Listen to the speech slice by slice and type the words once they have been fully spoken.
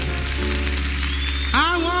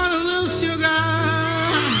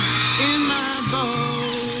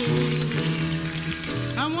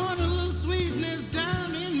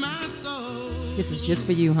just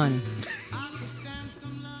for you, honey.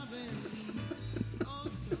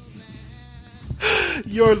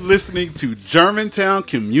 You're listening to Germantown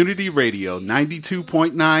Community Radio,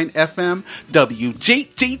 92.9 FM,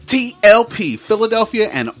 WGTLP, Philadelphia,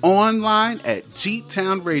 and online at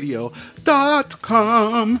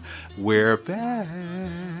gtownradio.com. We're back.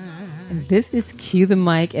 And this is Cue the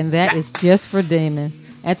Mic, and that is just for Damon.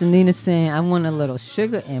 After Nina saying, I want a little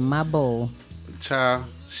sugar in my bowl. Child,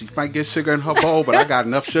 she might get sugar in her bowl, but I got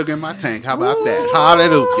enough sugar in my tank. How about that?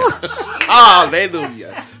 Hallelujah.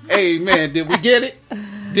 Hallelujah. Amen. Did we get it?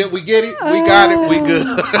 Did we get it? We got it. We good.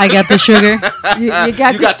 I got the sugar. You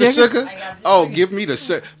got the sugar? Oh, give me the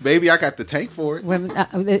sugar. Baby, I got the tank for it.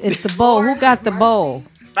 It's the bowl. Who got the bowl?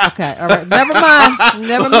 Okay, all right. Never mind.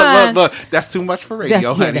 Never mind. Look, that's too much for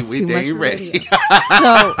radio, honey. We ain't ready.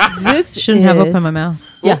 So this shouldn't have opened my mouth.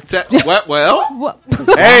 Yeah. Well.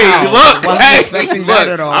 Hey, look.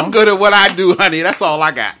 I'm good at what I do, honey. That's all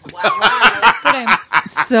I got.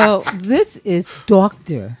 So this is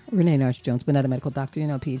Dr. Renee Narch Jones, but not a medical doctor,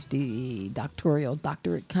 PhD, doctoral,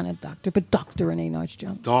 doctorate kind of doctor, but Dr. Renee Narch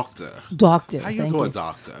Jones. Doctor. Doctor. How you doing,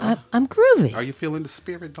 doctor? I'm groovy. Are you feeling the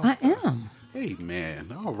spirit, doctor? I am. Hey,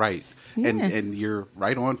 man. All right. Yeah. And you're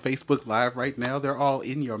right on Facebook Live right now. They're all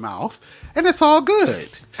in your mouth. And it's all good.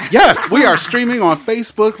 Yes, we are streaming on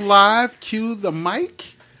Facebook Live. Cue the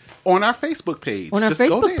mic on our Facebook page. On our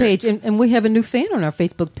Facebook page. And we have a new fan on our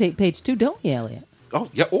Facebook page, too, don't we, Elliot? Oh,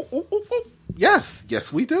 yeah. Oh. Yes.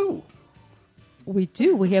 Yes, we do. We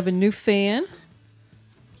do. We have a new fan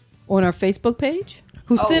on our Facebook page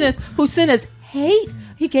who sent us hate.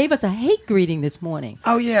 He gave us a hate greeting this morning.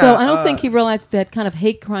 Oh, yeah. So I don't think he realized that kind of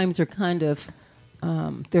hate crimes are kind of,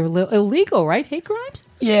 they're illegal, right? Hate crimes?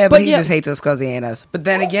 Yeah, but he just hates us because he ain't us. But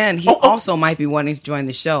then again, he also might be wanting to join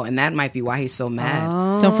the show, and that might be why he's so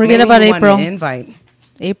mad. Don't forget about April. Invite.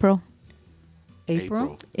 April.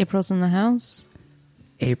 April's in the house.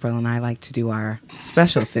 April and I like to do our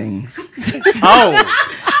special things.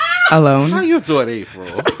 Alone. How you doing,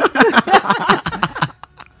 April?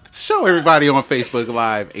 Show everybody on Facebook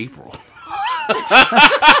Live, April.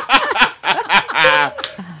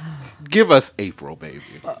 Give us April, baby.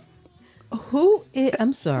 Who is?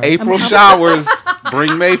 I'm sorry. April showers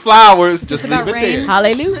bring May flowers. Just leave it rain? there.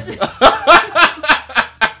 Hallelujah.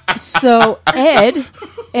 So Ed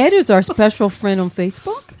is our special friend on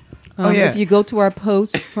Facebook. If you go to our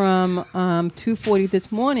post from 2:40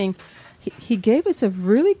 this morning, he gave us a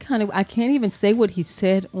really kind of, I can't even say what he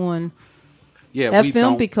said on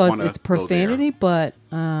FM because it's profanity, but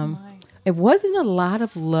it wasn't a lot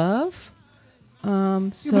of love. It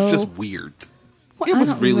was just weird. It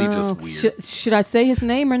was really just weird. Should I say his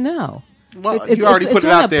name or no? Well, you already put it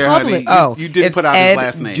out there, honey. You didn't put out his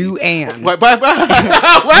last name. Duane. What?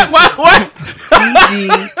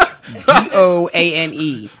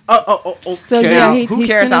 Doane. Okay. So yeah, who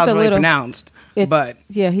cares how it's really pronounced? But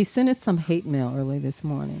he sent us some hate mail early this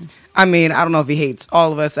morning. I mean, I don't know if he hates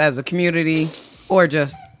all of us as a community or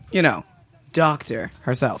just, Doctor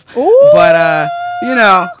herself. Ooh. But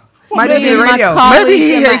might be the radio. Maybe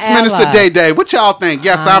he hates Minister Day Day. What y'all think?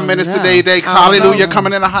 Yes, I'm Minister Day Day. Hallelujah.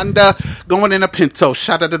 Coming in a Honda, going in a Pinto.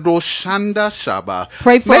 Shada the door, Shanda Shaba.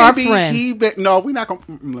 Pray for our friend. No, we're not going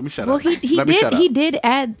to. Let me shut up. Well, he did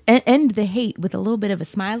end the hate with a little bit of a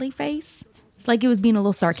smiley face. It's like it was being a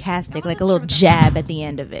little sarcastic, like a little jab at the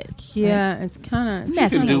end of it. Yeah, it's kind of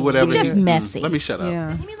messy. You can do whatever. Just messy. Let me shut up.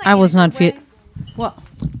 Yeah. I was not fit. Well,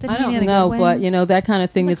 I don't know, but that kind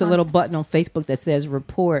of thing. There's a little button on Facebook that says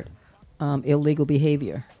report illegal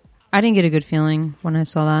behavior. I didn't get a good feeling when I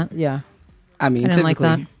saw that. Yeah. I mean, I didn't typically.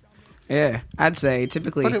 like that. Yeah, I'd say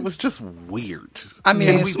typically. But it was just weird. I mean,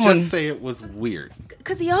 can we just say it was weird?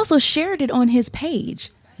 Because he also shared it on his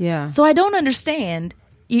page. Yeah. So I don't understand.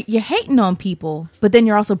 You're hating on people, but then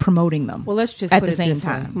you're also promoting them. Well, let's just at put the it same this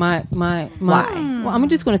time. Why? Well, I'm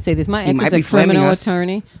just going to say this. My ex is a criminal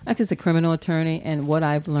attorney. Ex is a criminal attorney, and what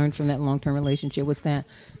I've learned from that long-term relationship was that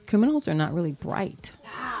criminals are not really bright.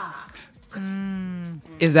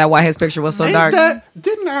 Is that why his picture was so dark?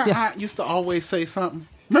 Didn't our aunt used to always say something?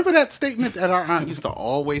 Remember that statement that our aunt used to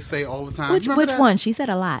always say all the time? Which one? She said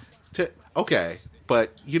a lot. Okay,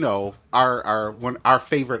 but our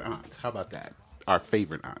favorite aunt. How about that? Our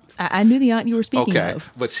favorite aunt. I knew the aunt you were speaking of. Okay,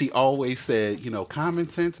 but she always said, common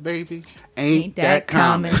sense, baby, ain't that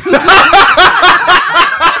common.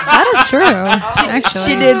 That is true. Actually,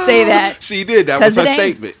 she did say that. She did. That was her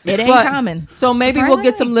statement. It ain't common. So maybe we'll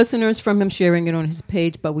get some listeners from him sharing it on his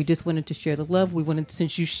page, but we just wanted to share the love.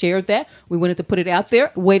 Since you shared that, we wanted to put it out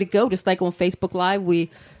there. Way to go. Just like on Facebook Live, we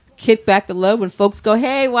kick back the load when folks go,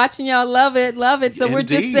 hey, watching y'all, love it. So we're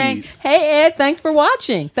just Indeed. saying, hey, Ed, thanks for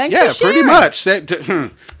watching. Thanks for Yeah, sharing. pretty much.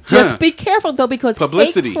 Just be careful, though, because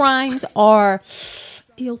Publicity. hate crimes are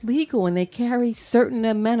illegal and they carry certain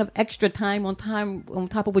amount of extra time on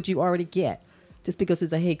top of what you already get. Just because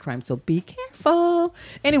it's a hate crime. So be careful.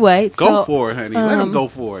 Anyway. Go for it, honey. Let them go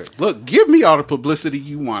for it. Look, give me all the publicity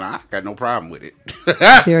you want. I got no problem with it.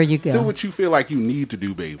 There you go. Do what you feel like you need to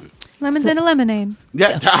do, baby. Lemons and a lemonade.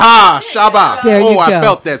 Yeah. Ha! Shabbat. There you I go.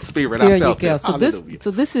 felt that spirit. There I felt you go. it. So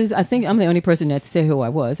this is, I think I'm the only person that said who I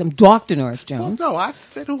was. I'm Dr. Norris Well, Jones. no, I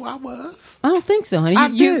said who I was. I don't think so, honey. I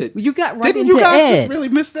you, did. You got right Didn't into you guys Ed. just really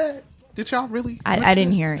miss that? Did y'all really? miss I didn't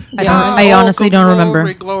that? hear it. I honestly don't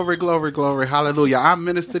remember. Glory. Hallelujah. I'm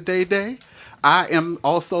Minister Day. I am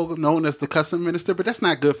also known as the custom minister, but that's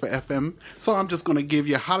not good for FM. So I'm just going to give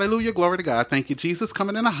you hallelujah, glory to God. Thank you, Jesus.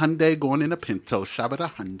 Coming in a Hyundai, going in a Pinto. Shabbat a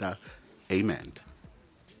Honda. Amen.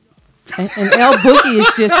 And El Boogie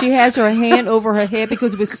is just, she has her hand over her head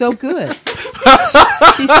because it was so good.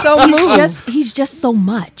 She's so moved. He's just so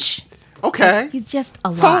much. Okay. He's just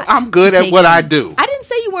a So lot. I'm good to at take what in. I do. I didn't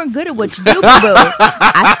say you weren't good at what you do, boo.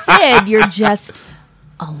 I said you're just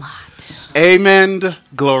a lot. Amen.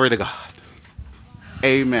 Glory to God.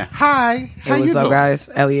 Amen. Hi. Hey, what's up, guys?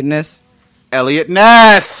 Elliot Ness, Elliot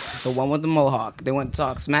Ness. the one with the mohawk. They went to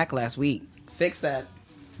talk smack last week. Fix that.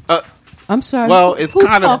 I'm sorry. Well, it's Who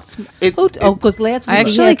kind of- talks- it- because last week I he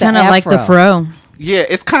actually had the kind of like the afro. fro. Yeah,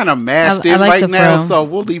 it's kind of mashed I in like right the now, fro. so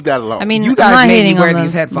we'll leave that alone. I mean, You I'm guys not made me hating wear on the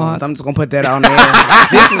these headphones. mohawk. I'm just gonna put that on there.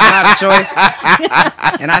 This was not a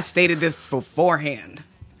choice, and I stated this beforehand.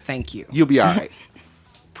 Thank you. you'll be all right.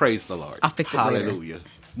 Praise the Lord. I'll fix it later. Hallelujah.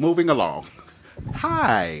 Moving along.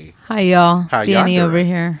 Hi. Hi, y'all. How y'all Danny doing? over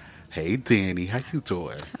here. Hey, Danny. How you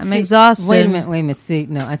doing? I'm exhausted. Wait a minute. See,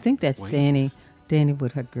 no, I think that's Danny. Danny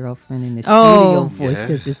with her girlfriend in the Oh. studio voice Yeah.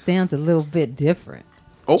 because it sounds a little bit different.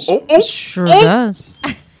 Oh. Sure does.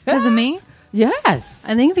 Because of me? Yes.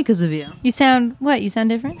 I think because of you. You sound what? You sound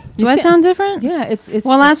different? Do I sound different? Yeah. It's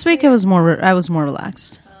Well, last week I was more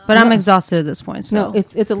relaxed, but I'm exhausted at this point. So no,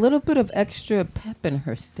 it's a little bit of extra pep in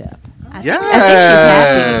her step. Yeah. I think she's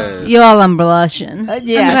happy. y'all, I'm blushing.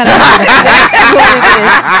 Yeah, that's what it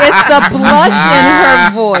is. It's the blush in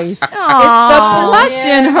her voice. It's the blush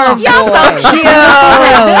in her voice. Y'all so cute.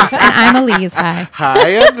 Gross. And I'm Elise. Hi. Hi,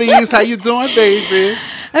 Elise. How you doing, baby?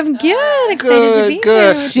 I'm good. Excited to be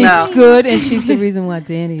Good. here. She's Now- good, and she's the reason why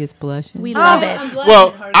Danny is blushing. We love it.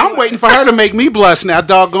 Well, I'm waiting for her to make me blush now,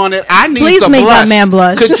 doggone it. I need Please some make blush. that man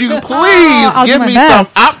blush. Could you please I'll do give my me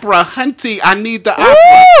best. some opera, hunty? I need the opera.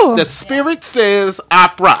 Woo! The spirit says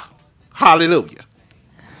opera. Hallelujah.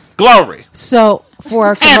 Glory. So for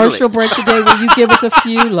our Handle commercial it. break today, will you give us a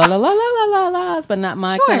few la la la la la la la's, but not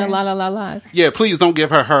my Sure. kind of la la la la's? Yeah, please don't give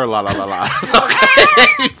her la la la la.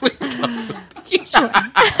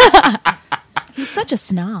 He's such a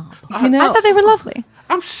snob. You know, I thought they were lovely.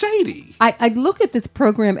 I'm shady. I look at this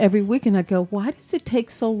program every week and I go, why does it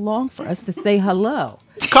take so long for us to say hello?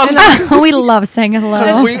 Because We love saying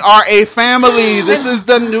hello. we are a family. This is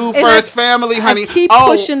the new And first family, honey. I keep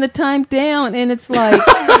pushing the time down, and it's like,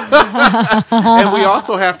 And we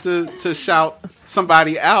also have to shout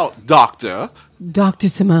somebody out, Doctor. Dr.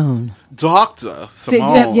 Simone. Doctor See, you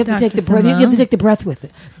Simone. have to take the Dr. breath. You have to Simone. take the breath with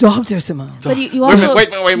it. Dr. Simone. But you Wait a also, minute, wait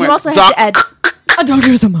a minute. you also have Doc- to add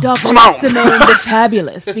Dr. Simone. Dr. Simone. Simone the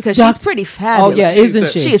Fabulous because she's pretty fabulous. Oh, yeah, isn't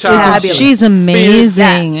she? She is Child. fabulous. She's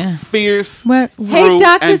amazing. Yes. Fierce. Where- Hey, through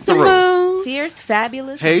Dr. and through. Simone. Fierce,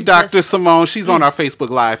 fabulous. Hey, and Dr. just- Simone. She's on our Facebook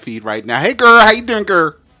Live feed right now. Hey, girl. How you doing,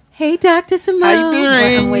 girl? Hey, Dr. Simone. How you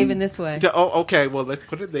doing? I'm waving this way. Oh, okay. Well, let's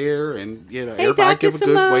put it there, and Hey, everybody Dr. give a good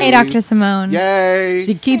Simone. wave. Hey, Dr. Simone. Yay!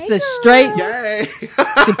 She keeps us straight. Yay! She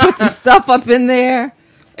puts some stuff up in there.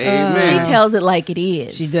 Amen. She tells it like it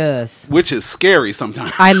is. She does. Which is scary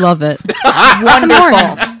sometimes. I love it.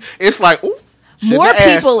 Wonderful. It's like, ooh, More shouldn't have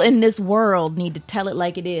asked. people in this world need to tell it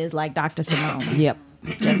like it is, like Dr. Simone. Yep.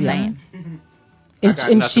 Just saying. And, got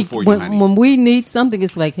and nothing she, for you, honey. when we need something,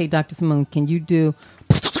 it's like, hey, Dr. Simone, can you do,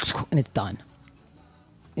 and it's done.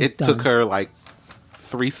 It's It done. took her like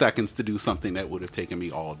 3 seconds to do something that would have taken me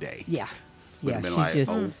all day. Yeah. Would Yeah, have been she like,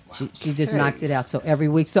 just oh, she just okay. knocks it out. So every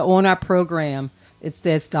week, so on our program, it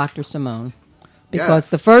says Dr. Simone because Yes.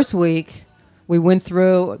 the first week we went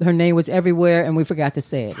through, her name was everywhere, and we forgot to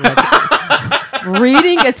say it. Like,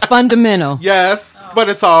 reading is fundamental. Yes, but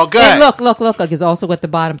it's all good. And look, it's also at the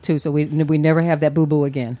bottom too, so we never have that boo boo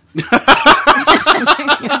again.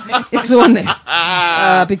 It's on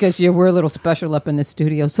there because we're a little special up in the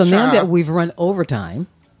studio. So now Child. that we've run overtime,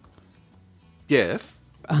 Yes,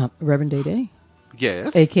 Reverend Day Day.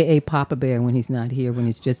 Yes. AKA Papa Bear when he's not here, when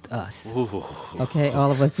it's just us. Ooh. Okay,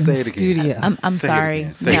 all of us in the Say it again. studio. I'm Say it sorry.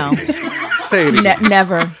 again. Say No, it again. Say it again.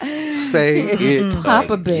 never. Say it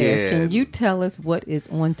Papa Bear, again. can you tell us what is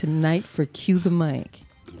on tonight for Cue the Mic?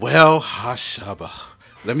 Well, Hashaba.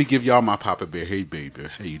 Let me give y'all my Papa Bear. Hey, baby.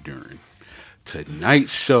 How you doing?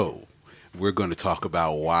 Tonight's show, we're going to talk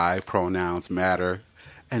about why pronouns matter,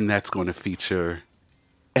 and that's going to feature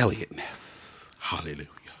Elliot Ness. Hallelujah.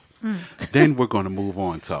 Then we're going to move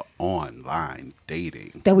on to online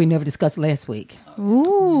dating. That we never discussed last week.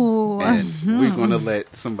 Ooh. And we're going to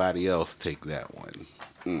let somebody else take that one.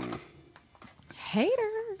 Haters.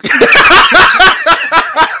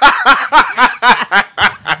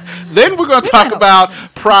 Then we're going to talk about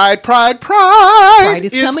pride. Pride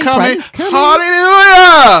is coming. Pride is coming.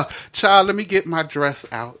 Hallelujah. Child, let me get my dress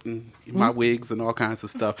out and my wigs and all kinds of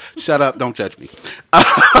stuff. Shut up. Don't judge me. No,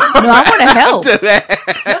 I want to help.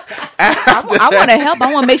 I want to help.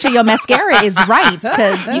 I want to make sure your mascara is right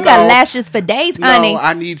because you got lashes for days, honey. No,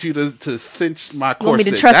 I need you to cinch my corset. You want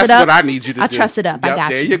me to truss That's it up? what I need you to do. I'll truss it up. I got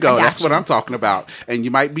there you. you go. I got That's what you. I'm talking about. And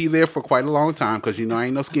you might be there for quite a long time because you know I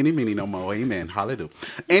ain't no skinny mini no more. Amen. Hallelujah.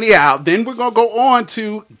 Anyhow, then we're going to go on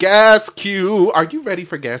to Gas Q. Are you ready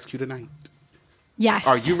for Gas Q tonight? Yes.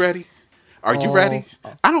 Are you ready? Are you ready?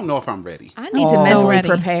 I don't know if I'm ready. I need to Oh. mentally Ready.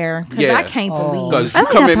 prepare because Yeah. I can't believe. Because I you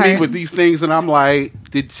like come that at me part. with these things and I'm like,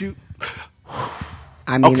 did you?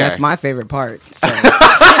 I mean, Okay. that's my favorite part. So.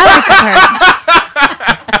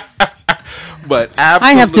 But absolutely.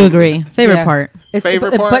 I have to agree. Favorite Yeah. part.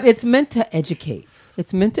 Favorite part? But it's meant to educate.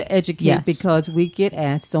 It's meant to educate Yes. because we get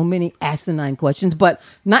asked so many asinine questions, but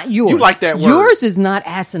not yours. You like that word. Yours is not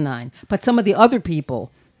asinine, but some of the other people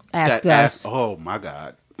ask us. Oh my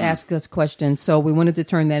God. Ask us questions. So we wanted to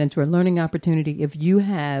turn that into a learning opportunity. If you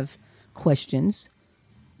have questions,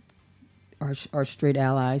 our straight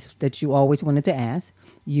allies that you always wanted to ask,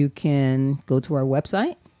 you can go to our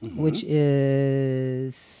website, which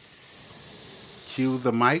is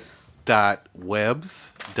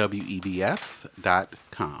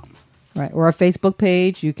cuethemic.webs.com. right, or our Facebook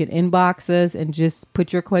page. You can inbox us and just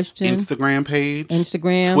put your question. Instagram page.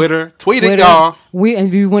 Instagram, Twitter. Tweet it, y'all. And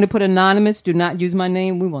if you want to put anonymous, do not use my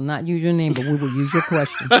name. We will not use your name, but we will use your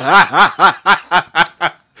question.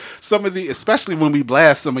 Some of the, especially when we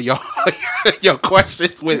blast some of y'all your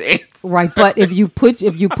questions with answers. Right, but if you put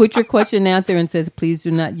your question out there and says please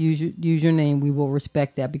do not use your name, we will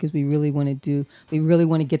respect that because we really want to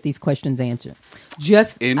get these questions answered.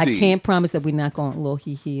 Just Indeed. I can't promise that we're not going a little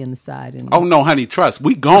hee hee on the side. And Oh no, honey, trust.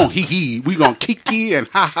 We gon' hee hee. We gon' kiki and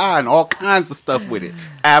ha ha and all kinds of stuff with it.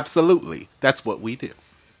 Absolutely. That's what we do.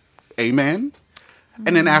 Amen.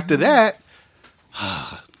 And then after that,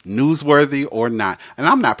 newsworthy or not. And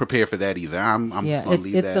I'm not prepared for that either. I'm just gonna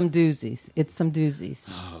leave it's that. some doozies. It's some doozies,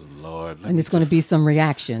 Oh Lord. and it's going to be some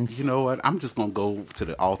reactions. You know what? I'm just gonna go to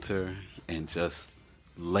the altar and just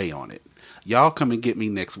lay on it. Y'all come and get me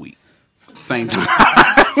next week. Same time.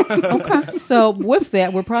 Okay, so with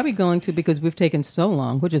that, we're probably going to, because we've taken so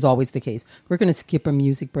long, which is always the case, we're going to skip a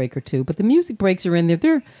music break or two. But the music breaks are in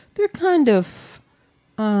there. They're kind of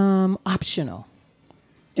optional.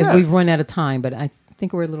 If Yes. we've run out of time, but I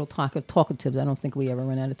think we're a little talkatives. I don't think we ever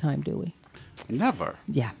run out of time, do we? Never.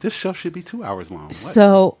 Yeah. This show should be 2 hours long. What?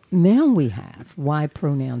 So now we have why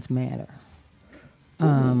pronouns matter.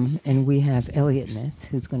 And we have Elliot Ness,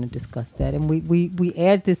 who's going to discuss that. And we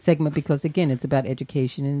add this segment because, again, it's about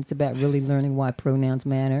education and it's about really learning why pronouns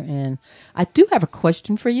matter. And I do have a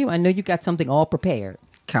question for you. I know you got something all prepared.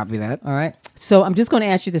 Copy that. All right. So I'm just going to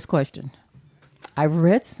ask you this question. I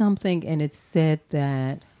read something and it said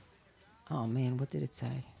that, oh man, what did it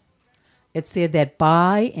say? It said that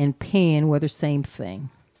buy and pan were the same thing.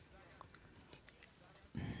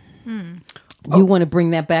 You want to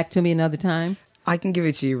bring that back to me another time? I can give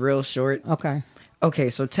it to you real short. Okay. Okay,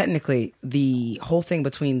 so technically, the whole thing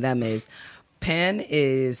between them is pan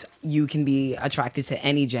is you can be attracted to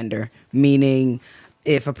any gender, meaning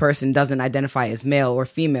if a person doesn't identify as male or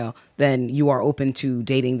female, then you are open to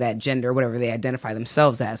dating that gender, whatever they identify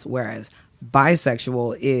themselves as. Whereas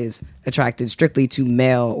bisexual is attracted strictly to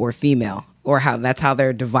male or female, or that's how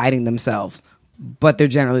they're dividing themselves. But they're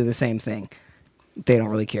generally the same thing. They don't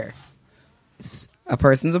really care. A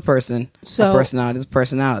person's a person. So a personality is a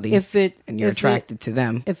personality. And you're attracted to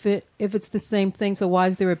them. If it's the same thing, so why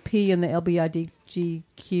is there a P in the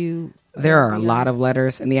LGBTQ? There are a lot of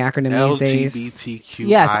letters in the acronym these days. LGBTQIAP.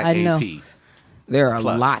 Yes, I know. There are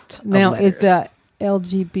Plus. a lot of Now letters. is the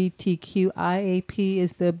LGBTQIAP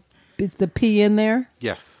is the P in there?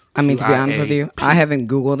 Yes. I mean, to be honest with you, I haven't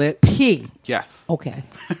Googled it. P. Yes. Okay.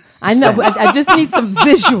 I know. I just need some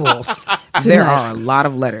visuals. There tonight. are a lot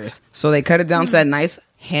of letters. So they cut it down to that nice,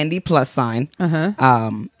 handy plus sign.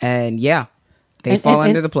 And yeah, they fall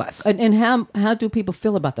under the plus. And how do people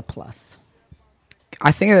feel about the plus?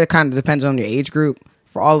 I think it kind of depends on your age group.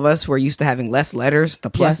 For all of us who are used to having less letters, the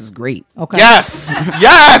plus is great. Okay. Yes.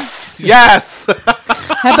 Yes. Yes.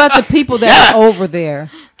 How about the people that are over there?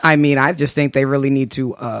 I mean, I just think they really need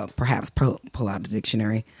to perhaps pull out a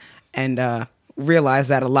dictionary and realize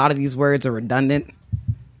that a lot of these words are redundant.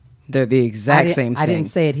 They're the exact same thing. I didn't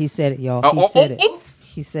say it. He said it, y'all. He said it.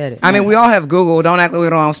 He said it. I mean, we all have Google. Don't act like we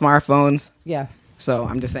don't have smartphones. Yeah. So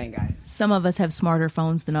I'm just saying, guys. Some of us have smarter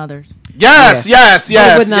phones than others. Yes. Yes. But it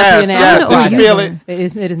Yes. would not Yes. be an Yes. Apple Did product. you feel it?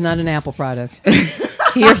 It is not an Apple product.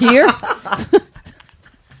 Here.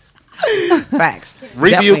 Facts.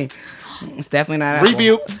 Rebuked. It's definitely not Apple.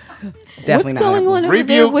 Rebuked. Definitely What's not going Apple. on over there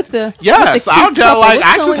Rebuked. with the Yes. with the I'm cute just couple? like, What's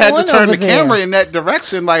I just going had to on turn over the there? camera in that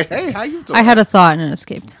direction. Like, hey, how you doing? I had a thought and it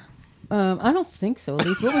escaped. I don't think so. At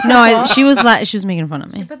least what was No, that thought? she was making fun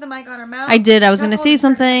of me. Put the mic on her mouth. I did. I was going to say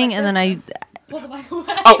something, and then I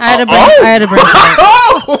Oh, had to bring it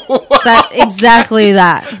up. That exactly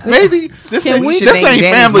that. Maybe this Can ain't, we- this should name ain't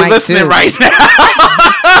Danny's family mic, listening too. right now.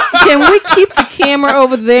 Can we keep the camera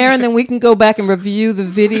over there and then we can go back and review the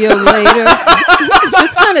video later?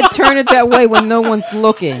 Just kind of turn it that way when no one's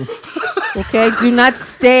looking. Okay? Do not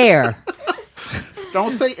stare.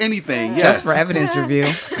 Don't say anything. Yes. Just for evidence review.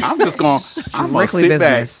 I'm just going. I'm going to Strictly sit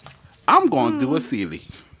business. back. I'm going to do a Sealy.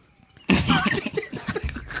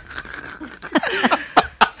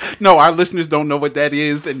 No, our listeners don't know what that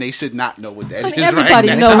is, and they should not know what that is. Everybody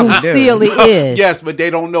right now. know who Probably do. Sealy is. Yes, but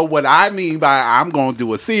they don't know what I mean by I'm going to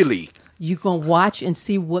do a Sealy. You going to watch and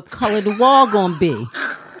see what color the wall going to be.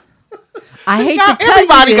 I hate Now to tell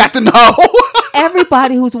everybody you got this. to know.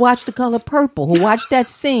 Everybody who's watched The Color Purple, who watched that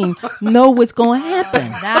scene, know what's going to happen.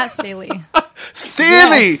 That's silly.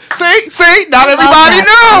 Sealy. See? Not everybody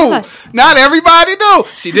knew. Not everybody knew.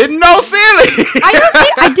 She didn't know Sealy.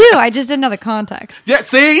 I do. I just didn't know the context. Yeah,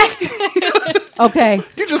 see? Okay.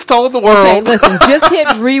 You just told the Okay, world. listen, just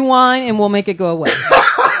hit rewind and we'll make it go away.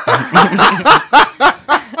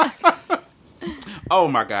 Oh,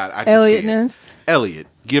 my God. I just Elliot can't. Ness. Elliot,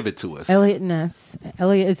 give it to us. Elliot Ness.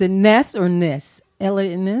 Elliot, is it Ness or Nis?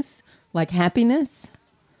 Elliot Ness? Like happiness?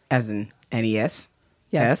 As in NES.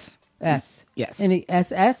 Yes. S. Yes.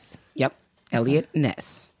 N-E-S-S? Yep. Elliot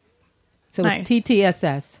Ness. So Nice. it's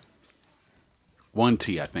TTSS. One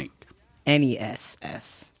T, I think. NESS.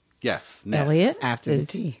 Yes. Ness. Elliot? After the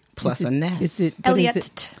T. Plus a Ness. Is it Elliot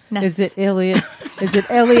Is it Elliot? Is it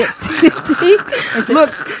Elliot T? Is it,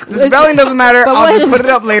 Look, the spelling doesn't matter. But I'll wait- just put it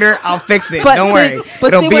up later. I'll fix it. but Don't see, worry. But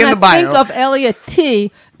It'll see, be when in the I bio. think of Elliot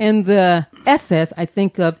T and the SS, I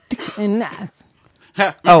think of T and Ness.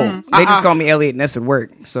 Oh, they just call me Elliot Ness at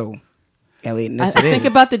work. So, Elliot I Ness it think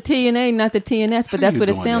is. about the T and A, not the T and S, but that's You what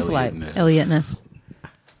it doing, sounds Elliot like. Ness? Elliotness.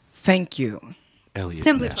 Thank you. Elliot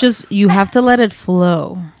Simply Ness. Just, you have to let it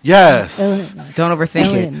flow. Yes. Don't overthink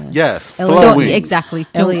Elliot it. Ness. Yes. Elliot- Flowing. Don't, exactly.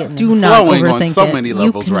 Elliot Do Ness. not Flowing on overthink so it. many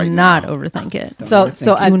levels you right cannot now. overthink it. So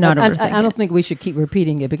Do not overthink I don't it. think we should keep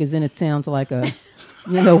repeating it because then it sounds like a,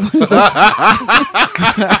 you know,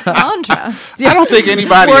 mantra. I don't think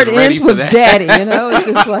anybody word is ready ends for with that. daddy. You know, it's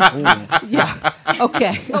just like, yeah,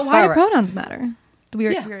 okay. But why All do right. pronouns matter?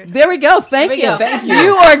 We're, Yeah. There we go. Thank you. go. Thank you.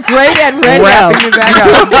 You are great at Wrapping radio. it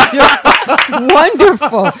back up.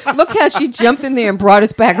 Wonderful. Look how she jumped in there and brought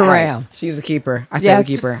us back around. She's a keeper. I said Yes. a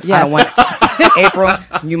keeper. Yes. I don't want April,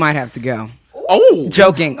 you might have to go. Oh.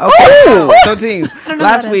 Joking. Okay. So, team, know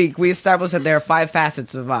last what that week we established that there are 5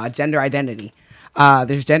 facets of gender identity.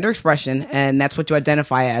 There's gender expression, and that's what you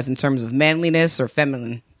identify as in terms of manliness or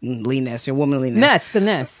feminineness or womanliness. Ness, the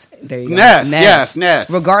Ness. There you go. Ness, yes, Ness.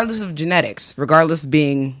 Regardless of genetics, regardless of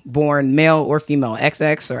being born male or female,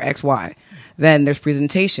 XX or XY, then there's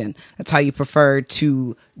presentation. That's how you prefer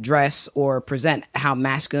to dress or present, how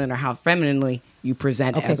masculine or how femininely you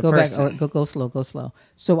present Okay, as a go back. person. Go slow.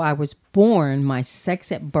 So I was born, my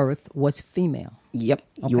sex at birth was female. Yep.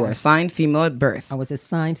 You Okay. are assigned female at birth. I was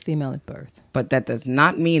assigned female at birth. But that does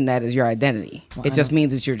not mean that is your identity. Well, it I just don't-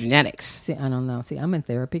 mean it's your genetics. See, I don't know. See, I'm in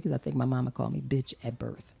therapy because I think my mama called me bitch at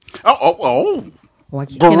birth. Oh. Well,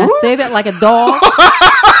 can I say that like a dog?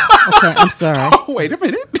 Okay, I'm sorry. Oh, wait a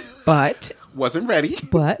minute. But Wasn't ready.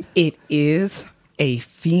 But it is a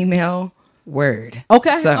female word.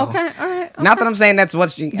 okay, So, okay, all right. Not that I'm saying that's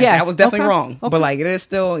what she. Yes, that was definitely okay, wrong. okay. But like it is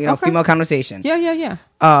still, Okay. female connotation. Yeah.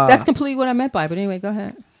 That's completely what I meant by it. But anyway, go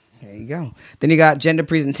ahead. There you go. Then you got gender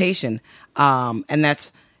presentation, and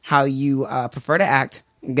that's how you prefer to act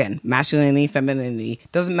Again, masculinity, femininity.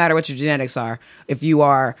 Doesn't matter what your genetics are. If you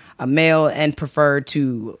are a male and prefer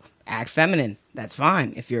to act feminine, that's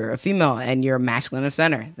fine. If you're a female and you're masculine of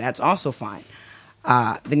center, that's also fine.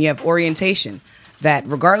 Then you have orientation. That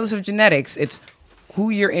regardless of genetics, it's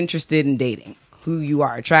who you're interested in dating, who you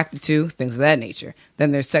are attracted to, things of that nature.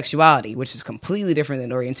 Then there's sexuality, which is completely different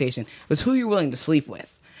than orientation. It's who you're willing to sleep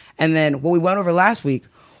with. And then what we went over last week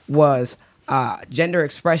was gender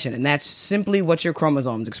expression, and that's simply what your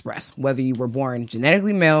chromosomes express, whether you were born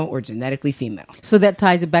genetically male or genetically female. So that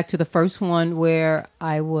ties it back to the first one where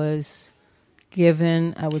I was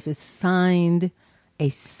assigned a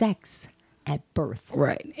sex at birth.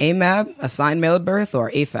 Right. AMAB, assigned male at birth, or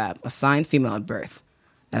AFAB, assigned female at birth.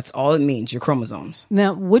 That's all it means, your chromosomes.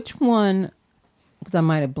 Now, which one, because I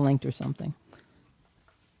might have blinked or something.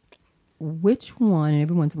 Which one, and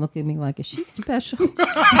everyone's looking at me like, is she special?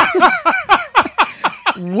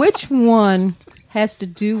 Which one has to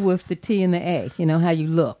do with the T and the A? You know, how you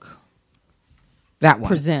look. That one.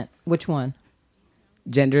 Present. Which one?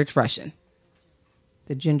 Gender expression.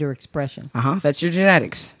 The gender expression. That's your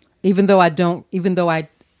genetics. Even though I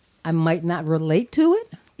might not relate to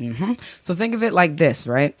it? Mm-hmm. So think of it like this,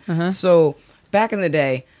 right? So back in the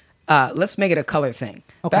day, let's make it a color thing.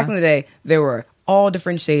 Okay. Back in the day, there were all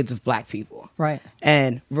different shades of black people. Right.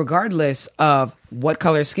 And regardless of what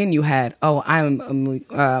color skin you had, I'm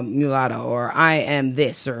a mulatto, or I am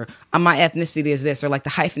this, or my ethnicity is this, or like the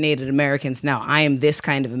hyphenated Americans now, I am this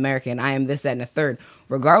kind of American, I am this, that, and a third.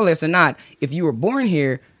 Regardless or not, if you were born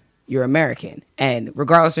here, you're American. And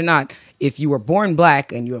regardless or not, if you were born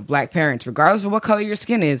black and you have black parents, regardless of what color your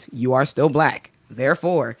skin is, you are still black.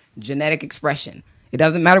 Therefore, genetic expression. It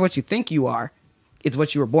doesn't matter what you think you are. It's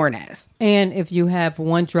what you were born as. And if you have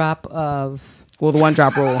one drop of... Well, the one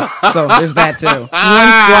drop rule. So there's that too. One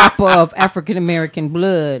drop of African American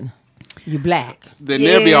blood, you black. Then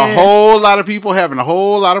there'll be a whole lot of people having a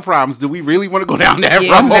whole lot of problems. Do we really want to go down that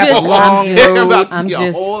road? That's a long road.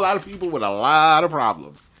 A whole lot of people with a lot of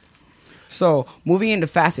problems. So moving into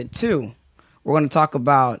facet 2, we're going to talk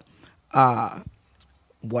about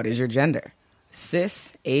what is your gender?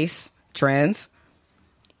 Cis, ace, trans,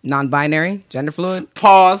 non-binary, gender fluid.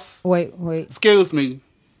 Pause. Wait. Excuse me.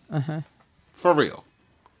 For real.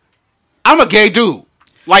 I'm a gay dude.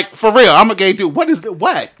 Like, for real, I'm a gay dude. What is the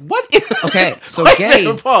what? What is Okay, so wait gay. A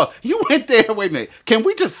minute, Paul, you went there. Wait a minute. Can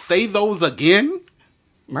we just say those again?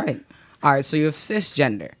 Right. All right, so you have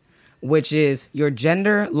cisgender, which is your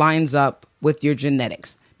gender lines up with your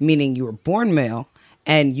genetics, meaning you were born male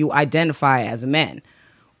and you identify as a man,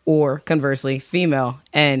 or conversely, female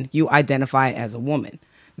and you identify as a woman.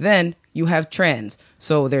 Then you have trans.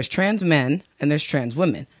 So there's trans men and there's trans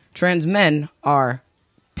women. Trans men are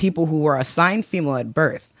people who were assigned female at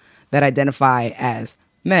birth that identify as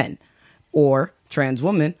men, or trans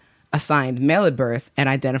women assigned male at birth and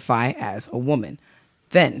identify as a woman.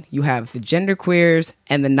 Then you have the genderqueers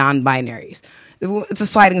and the non-binaries. It's a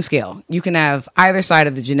sliding scale. You can have either side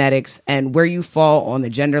of the genetics, and where you fall on the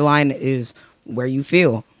gender line is where you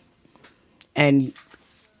feel. And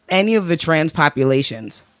any of the trans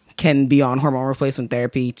populations can be on hormone replacement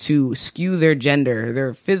therapy to skew their gender,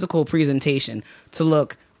 their physical presentation, to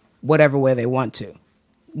look whatever way they want to,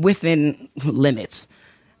 within limits.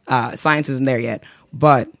 Science isn't there yet,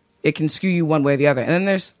 but it can skew you one way or the other. And then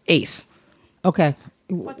there's ACE. Okay.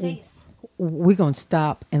 What's ACE? We're going to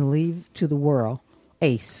stop and leave to the world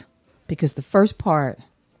ACE, because the first part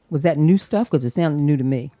was that new stuff, because it sounded new to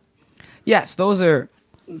me. Yes,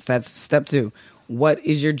 that's step 2. What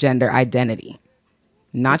is your gender identity?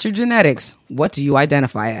 Not your genetics. What do you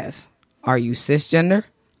identify as? Are you cisgender?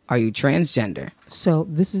 Are you transgender? So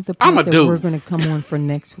this is the I'm part a that dude. we're going to come on for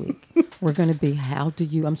next week. We're going to be,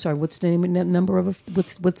 I'm sorry, what's the name and number of,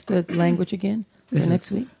 what's the language again for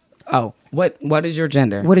next week? Oh, what is your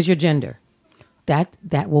gender? What is your gender?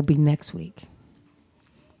 That will be next week.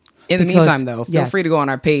 In the Because- meantime, though, feel yes. free to go on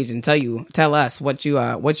our page and tell us what's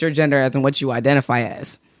your gender as and what you identify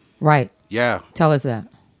as. Right. Yeah. Tell us that.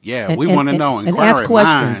 Yeah. We want to know. And ask Inquiring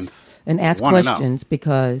questions. minds And ask wanna know. questions,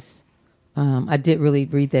 because I did really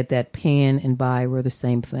read that pan and bi were the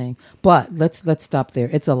same thing. But let's stop there.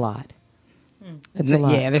 It's a lot. It's a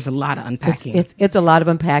lot. Yeah, there's a lot of unpacking. It's a lot of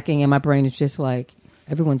unpacking, and my brain is just like,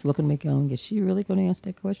 everyone's looking at me going, is she really going to answer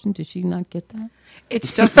that question? Did she not get that?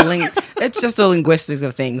 It's just it's just the linguistics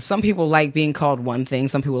of things. Some people like being called one thing.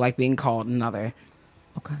 Some people like being called another.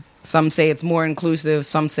 Okay. Some say it's more inclusive.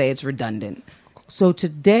 Some say it's redundant. So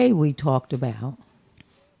today we talked about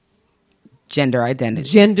Gender identity.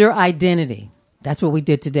 gender identity. That's what we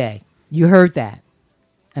did today. You heard that.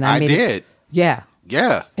 And I made did. Yeah.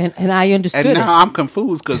 Yeah. And I understood And it. now I'm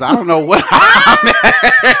confused because I don't know what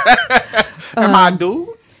am I dude?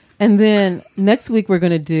 And then next week we're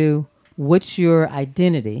going to do what's your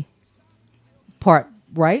identity part,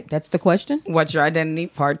 right? That's the question. What's your identity?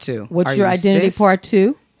 Part 2. What's Are your you identity cis, part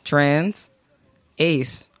 2? Trans,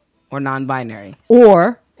 ace, or non-binary?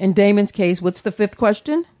 Or in Damon's case, what's the 5th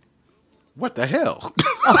question? What the hell?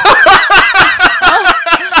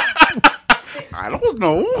 I don't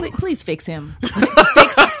know. Please fix him.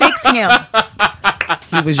 fix him.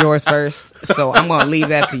 He was yours first, so I'm going to leave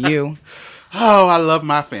that to you. Oh, I love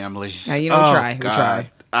my family. Yeah, you know, we try. We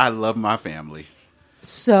try. I love my family.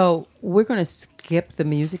 So we're going to skip the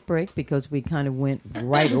music break because we kind of went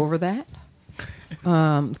right over that.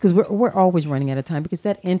 Because we're always running out of time because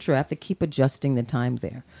that intro, I have to keep adjusting the time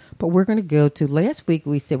there. But we're going to go to, last week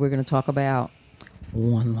we said we're going to talk about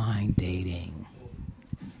online dating.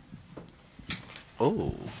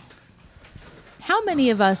 Oh. How many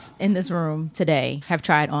of us in this room today have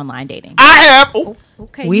tried online dating? I have. Oh.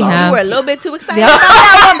 Okay, We so have. You were a little bit too excited about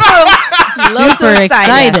that one, Pooh. A little Super too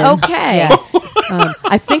excited. Okay. Yes.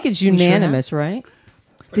 I think it's unanimous, right?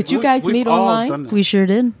 Did you guys We've meet all online? done that. We sure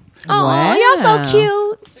did. Oh, Wow. y'all so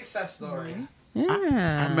cute. Success story.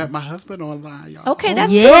 Yeah. I met my husband online, y'all. Okay,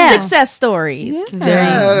 that's Yeah. 2 success stories.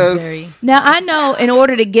 Yes. Very. Now, I know in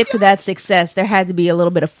order to get to that success, there had to be a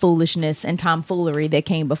little bit of foolishness and tomfoolery that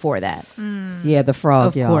came before that. Yeah, the frog,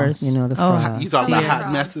 Of y'all. course. You know, the Oh. frog. You talking about Yeah.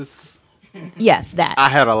 hot messes? Yes, that. I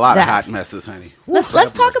had a lot That. of hot messes, honey. Let's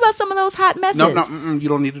talk about some of those hot messes. No, you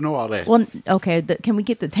don't need to know all that. Well, okay, can we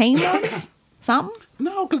get the tame ones? Something?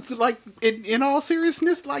 No, because like in all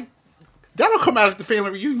seriousness, like that'll come out at the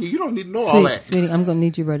family reunion. You don't need to know all that. Sweetie, I'm going to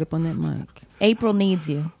need you right up on that mic. April needs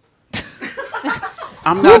you.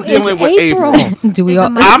 I'm not dealing with April. Do we all?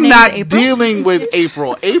 I'm name's not April? dealing with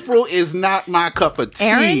April. April is not my cup of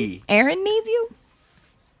tea. Aaron needs you?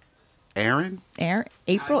 Aaron?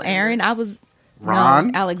 April, Aaron. I was...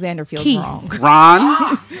 Ron? No, Alexander feels Keith. wrong.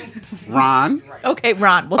 Ron? Okay,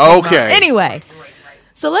 Ron. We'll take Okay. Ron. Anyway,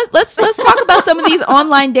 so let's talk about some of these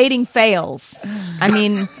online dating fails. I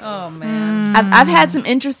mean, Oh man. I've had some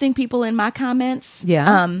interesting people in my comments.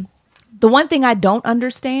 Yeah. The one thing I don't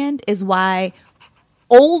understand is why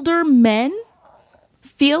older men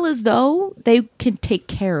feel as though they can take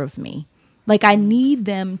care of me. Like I need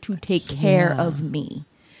them to take care of me.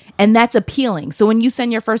 And that's appealing. So when you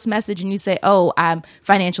send your first message and you say, "Oh, I'm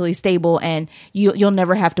financially stable and you'll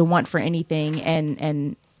never have to want for anything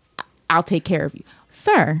and I'll take care of you."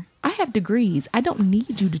 Sir, I have degrees. I don't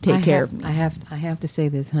need you to take care of me. I have to say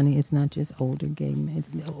this, honey. It's not just older gay men.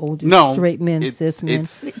 It's older No. straight men, it's- cis men.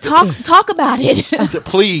 Talk about it.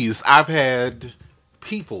 Please, I've had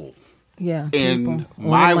people Yeah. in people. On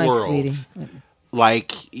my the mic, world, sweetie.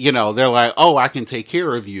 like, they're like, "Oh, I can take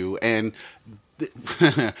care of you." And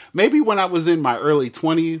maybe when I was in my early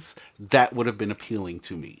 20s, that would have been appealing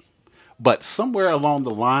to me. But somewhere along the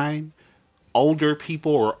line, older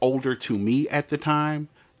people or older to me at the time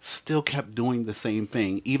still kept doing the same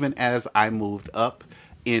thing. Even as I moved up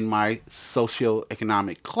in my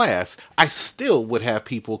socioeconomic class, I still would have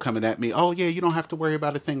people coming at me, "Oh, yeah, you don't have to worry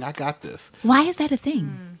about a thing. I got this." Why is that a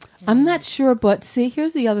thing? I'm not sure, but see,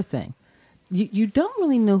 here's the other thing. You don't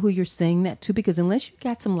really know who you're saying that to because unless you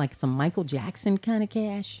got some Michael Jackson kind of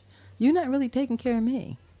cash, you're not really taking care of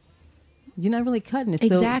me. You're not really cutting it.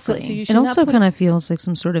 Exactly. So you should It not also put- kind of feels like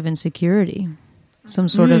some sort of insecurity. Some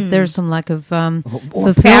sort of, there's some lack of or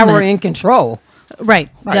fulfillment. power and control. Right,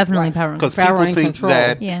 definitely right. power. Because Power people and think control.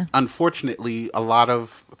 that, Yeah. unfortunately, a lot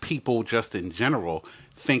of people just in general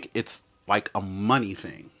think it's like a money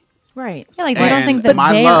thing. Right. Yeah, like they don't And think that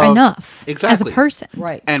my they love- are enough Exactly. as a person.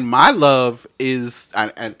 Right. And my love is,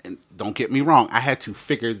 and don't get me wrong, I had to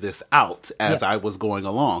figure this out as I was going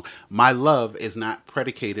along. My love is not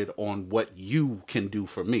predicated on what you can do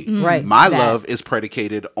for me. Right. My That. love is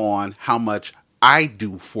predicated on how much I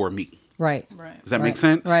do for me. Right. Does that make Right.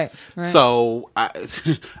 sense? Right. Right. So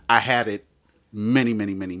I had it many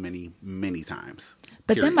times.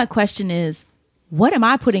 But Period. then my question is, what am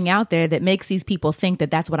I putting out there that makes these people think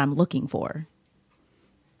that that's what I'm looking for?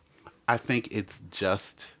 I think it's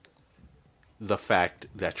just the fact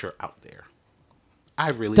that you're out there. I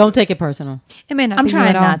really Don't take it personal. It may not. I'm be you trying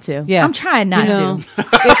at all. not to. Yeah. I'm trying not You know, to.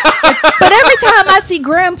 But every time I see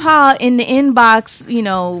Grandpa in the inbox,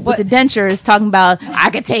 with the dentures talking about, "I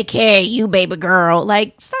could take care of you, baby girl,"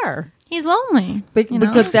 like, sir. He's lonely.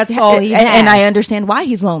 because that's all he has. And I understand why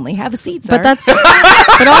he's lonely. Have a seat, sir. But that's,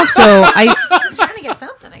 but also, He's trying to get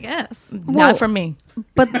something, I guess. not from me.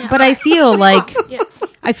 but I feel like, Yeah.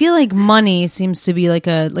 I feel like money seems to be like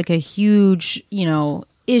a huge,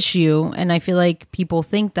 issue, and I feel like people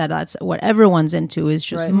think that that's what everyone's into is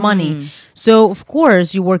just money. So of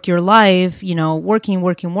course you work your life,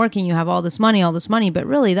 working, you have all this money, but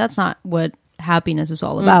really that's not what happiness is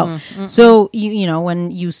all about. So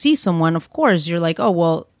when you see someone, of course you're like, oh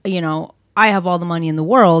well, I have all the money in the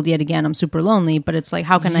world, yet again I'm super lonely, but it's like,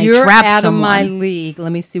 how can I trap out someone? of my league.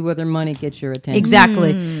 Let me see whether money gets your attention.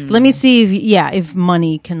 Exactly. Let me see if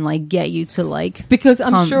money can like get you to like, because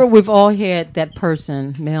I'm sure we've all had that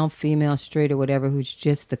person, male, female, straight or whatever, who's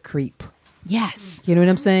just the creep. Yes. You know what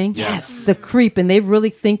I'm saying? Yes. The creep, and they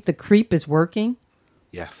really think the creep is working.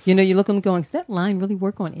 Yes. You look at them going, does that line really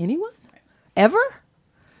work on anyone? Ever?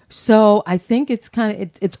 So I think it's kind of,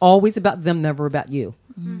 it's always about them, never about you.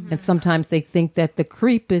 And sometimes they think that the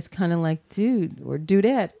creep is kind of like dude or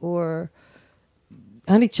dudette or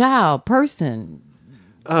honey child person.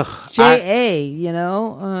 J.A.,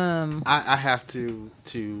 I have to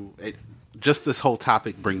just this whole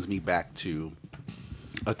topic brings me back to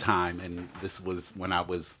a time, and this was when I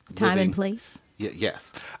was Time living, and place. Yes.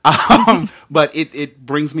 But it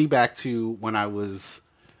brings me back to when I was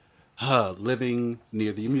living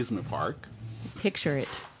near the amusement park. Picture it.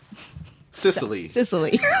 Sicily.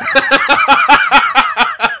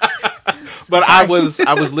 But I was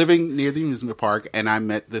living near the amusement park, and I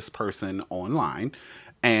met this person online,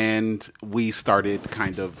 and we started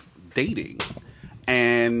kind of dating.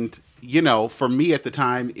 And for me at the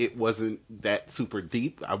time, it wasn't that super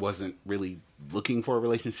deep. I wasn't really looking for a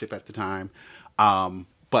relationship at the time.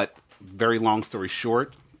 But very long story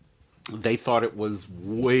short, they thought it was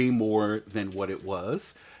way more than what it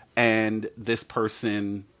was. And this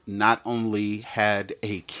person not only had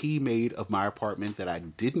a key made of my apartment that I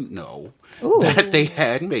didn't know that they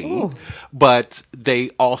had made, but they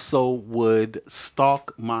also would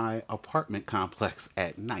stalk my apartment complex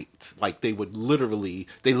at night. Like they would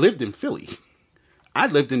they lived in Philly. I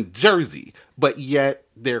lived in Jersey, but yet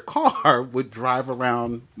their car would drive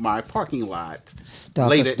around my parking lot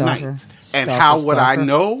late at night. And how would I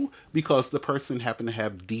know? Because the person happened to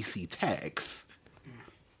have DC tags.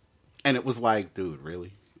 And it was like, dude,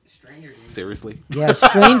 really? Seriously? Yeah,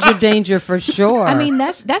 stranger danger for sure. I mean,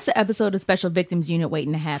 that's the episode of Special Victims Unit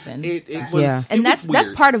waiting to happen. It was, Yeah. And that's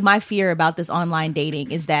weird. part of my fear about this online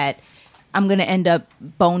dating is that I'm going to end up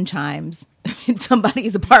bone chimes in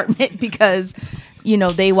somebody's apartment because,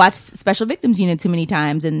 they watched Special Victims Unit too many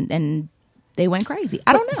times and they went crazy.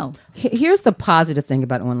 I don't know. Here's the positive thing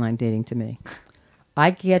about online dating to me.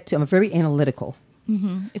 I'm very analytical.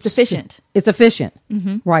 It's efficient. It's efficient.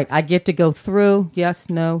 Right. I get to go through. Yes,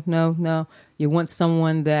 no. You want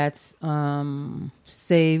someone that's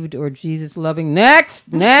saved or Jesus loving. Next.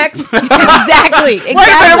 Exactly. Wait a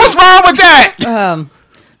minute, what's wrong with that?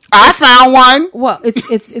 I found one. Well,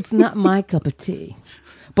 it's not my cup of tea,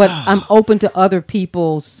 but I'm open to other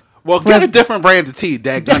people's. Well, get a different brand of tea,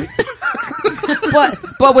 daggone it.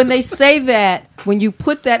 But when they say that, when you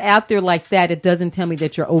put that out there like that, it doesn't tell me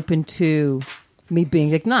that you're open to me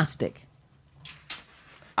being agnostic.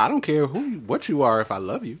 I don't care what you are if I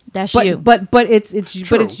love you. That's But you. but it's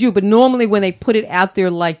True. it's you. But normally when they put it out there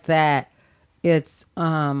like that, it's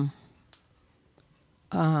so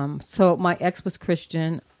my ex was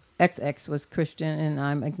Christian, ex was Christian, and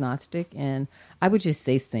I'm agnostic, and I would just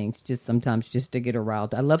say things just sometimes just to get her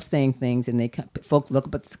riled. I love saying things, and folks look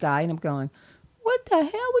up at the sky, and I'm going, what the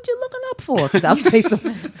hell would you looking up for? Because I'll say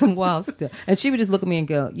some wild stuff. And she would just look at me and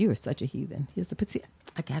go, you are such a heathen.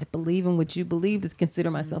 I got to believe in what you believe to consider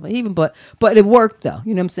myself a heathen. But it worked, though.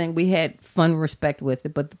 You know what I'm saying? We had fun, respect with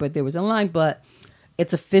it. But there was a line. But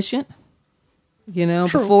it's efficient. True.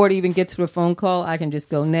 Before it even gets to a phone call, I can just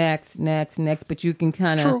go next. But you can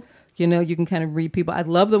kind of, you can kind of read people. I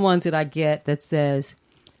love the ones that I get that says,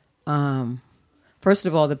 first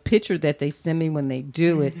of all, the picture that they send me when they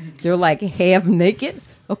do it, they're like half naked.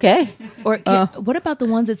 Okay. Or what about the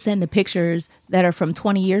ones that send the pictures that are from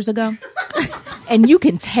 20 years ago? And you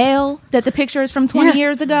can tell that the picture is from 20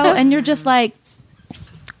 years ago, and you're just like,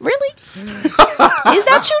 really? Is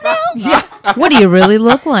that you now? Yeah. what do you really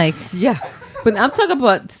look like? Yeah. But I'm talking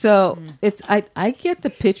about, so it's, I get the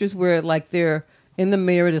pictures where like they're in the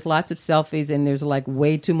mirror, there's lots of selfies, and there's like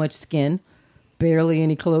way too much skin, barely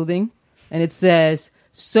any clothing. And it says,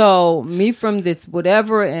 so me from this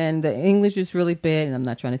whatever, and the English is really bad, and I'm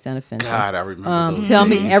not trying to sound offensive. God, I remember those Tell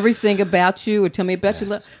days. me everything about you, or tell me about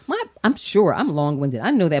your I'm sure I'm long-winded.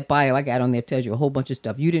 I know that bio I got on there tells you a whole bunch of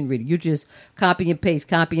stuff. You didn't read it. You just copy and paste.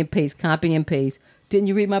 Didn't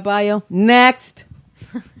you read my bio? Next.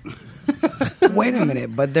 Wait a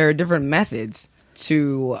minute, but there are different methods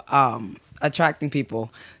to attracting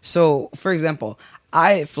people. So, for example,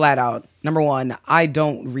 I flat out, number one, I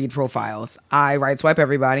don't read profiles. I right swipe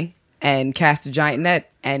everybody and cast a giant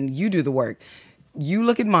net, and you do the work. You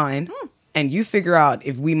look at mine, and you figure out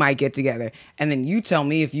if we might get together, and then you tell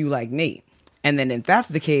me if you like me. And then if that's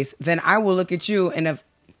the case, then I will look at you, and if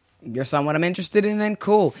you're someone I'm interested in, then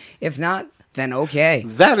cool. If not, then okay.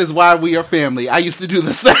 That is why we are family. I used to do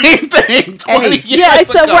the same thing 20 years Yeah, it's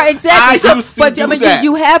ago. right, exactly. I used to but do I mean, that.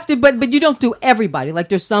 you have to, but you don't do everybody. Like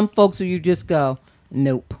there's some folks who you just go,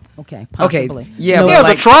 nope. Okay, possibly. Okay, yeah, Nope. but Yeah,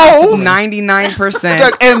 like the trolls.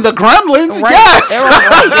 99%. And the gremlins, Right. yes.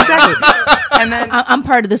 Right, exactly. And then I'm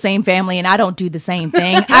part of the same family, and I don't do the same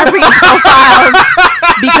thing. I read profiles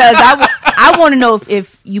because I want to know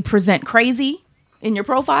if you present crazy in your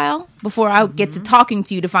profile before I get to talking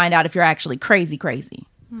to you to find out if you're actually crazy.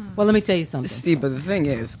 Well, let me tell you something. see, but the thing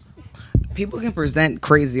is, people can present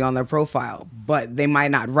crazy on their profile, but they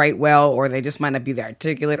might not write well, or they just might not be that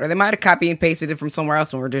articulate, or they might have copied and pasted it from somewhere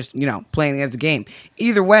else and we're just, playing it as a game.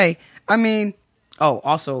 Either way, I mean,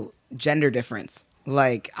 also gender difference.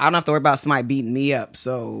 Like, I don't have to worry about somebody beating me up,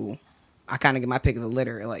 so I kind of get my pick of the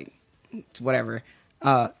litter, like, whatever.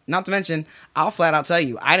 Not to mention, I'll flat out tell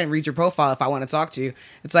you, I didn't read your profile if I want to talk to you.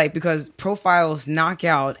 It's like, because profiles knock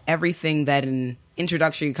out everything that an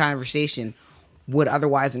introductory conversation would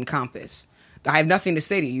otherwise encompass. I have nothing to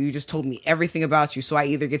say to you. You just told me everything about you, so I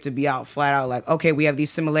either get to be out flat out like, okay, we have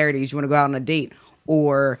these similarities, you want to go out on a date,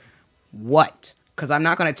 or what? Because I'm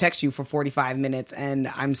not going to text you for 45 minutes, and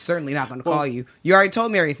I'm certainly not going to call you. You already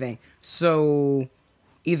told me everything. So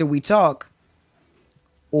either we talk,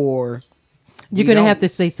 or You're we going to don't. have to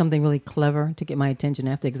say something really clever to get my attention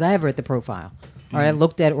after, because I have read the profile. All right, I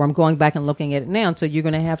looked at it, or I'm going back and looking at it now. So you're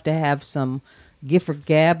going to have some gift or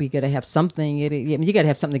gab. You got to have something. You got to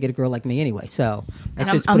have something to get a girl like me anyway. So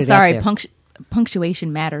let's just put I'm it out sorry, there.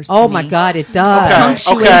 punctuation matters. Oh to my me. God, it does.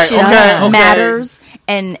 Punctuation Okay. matters,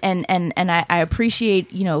 and I appreciate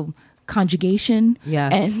conjugation.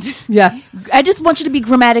 Yes. And Yes. I just want you to be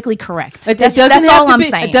grammatically correct. It That's doesn't have all to I'm be-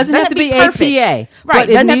 saying. it doesn't have to be perfect. APA, Right. but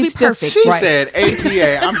it Doesn't have to be needs to- perfect. She Right. said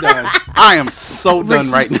APA. I'm done. I am so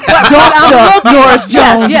done right now. Doris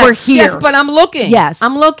Jones, Yes, we're here. Yes, but I'm looking. Yes.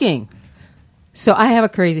 I'm looking. So I have a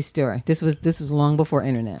crazy story. This was long before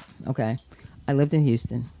internet. Okay, I lived in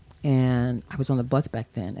Houston, and I was on the bus back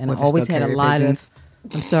then, and Were I they always still had a carrier lot pigeons?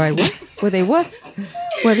 of. I'm sorry. What were they? What?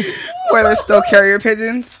 What? were there still carrier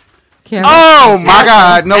pigeons? Carrier- Oh my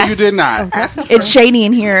God! No, you did not. That's okay. It's shady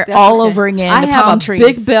in here That's all okay. over again. I the have palm a trees.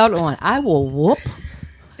 big belt on. I will whoop.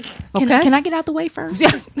 Okay. Can I get out the way first?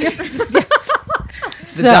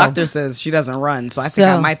 The doctor says she doesn't run, so I think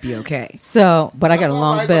I might be okay. So, but I got a That's all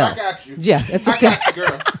long right, but belt. I got you. Yeah, it's I okay. got you,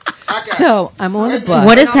 girl. I got you. So I'm on the bus.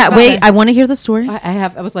 What is that? Wait, I want to hear the story. I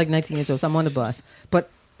was like 19 years old, so I'm on the bus. But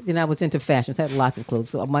I was into fashion, so I had lots of clothes.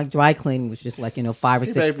 So my dry cleaning was just like 5 or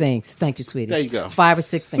 6 baby. things. Thank you, sweetie. There you go. 5 or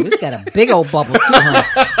 6 things. It's got a big old bubble too, honey.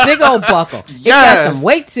 Big old buckle. It got Yes. some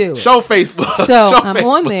weight to it. Show Facebook. So Show I'm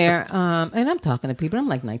on Facebook. there, and I'm talking to people. I'm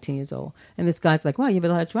like 19 years old, and this guy's like, "Wow, you have a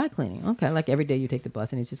lot of dry cleaning." Okay, like every day you take the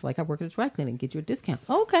bus, and he's just like, "I work at a dry cleaning, get you a discount."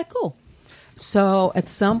 Oh, okay, cool. So at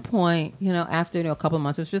some point, after a couple of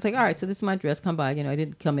months, it was just like, all right, so this is my dress. Come by. I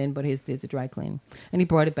didn't come in, but there's a dry clean, and he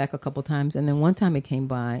brought it back a couple times, and then one time it came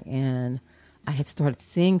by, and I had started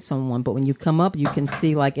seeing someone, but when you come up, you can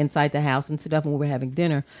see like inside the house and stuff. And we were having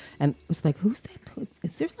dinner, and it was like, who's that?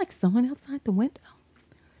 Is there like someone outside the window?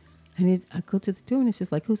 And I go to the door, and it's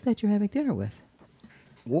just like, who's that you're having dinner with?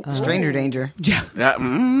 Whoop, stranger danger. Yeah,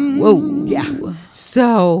 Whoa, yeah.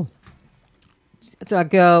 So I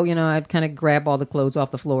go, I kind of grab all the clothes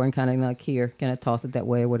off the floor and kind of toss it that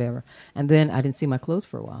way or whatever. And then I didn't see my clothes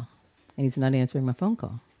for a while, and he's not answering my phone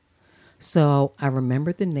call. So I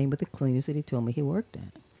remembered the name of the cleaners that he told me he worked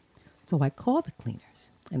at. So I called the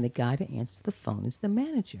cleaners, and the guy that answers the phone is the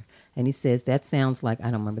manager. And he says, that sounds like,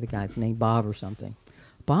 I don't remember the guy's name, Bob or something.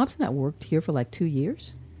 Bob's not worked here for like 2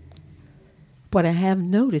 years. But I have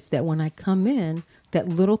noticed that when I come in, that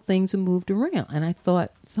little things are moved around. And I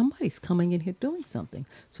thought, somebody's coming in here doing something.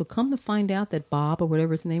 So come to find out that Bob, or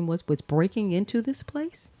whatever his name was breaking into this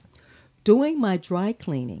place, doing my dry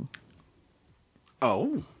cleaning.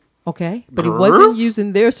 Oh. Okay? But he wasn't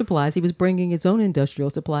using their supplies. He was bringing his own industrial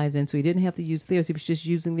supplies in, so he didn't have to use theirs. He was just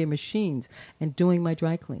using their machines and doing my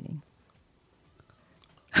dry cleaning.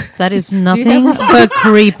 That is nothing but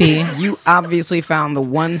creepy. You obviously found the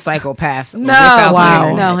one psychopath. No, without the wow.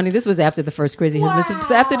 internet. No, honey, this was after the first crazy husband. This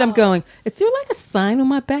was after them going, is there like a sign on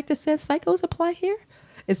my back that says psychos apply here?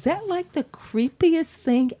 Is that like the creepiest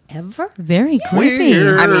thing ever? Very creepy.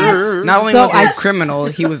 Weird. I mean, not only So was he I- a criminal,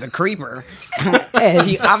 he was a creeper. And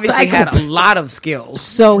He obviously had a lot of skills.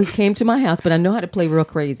 So he came to my house, but I know how to play real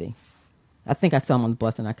crazy. I think I saw him on the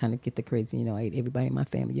bus, and I kind of get the crazy, I ate everybody in my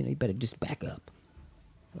family. You better just back up.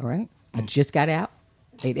 All right? I just got out,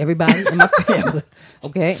 ate everybody in my family.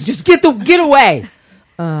 Okay? Just get away.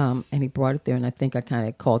 And he brought it there, and I think I kind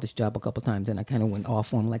of called this job a couple times, and I kind of went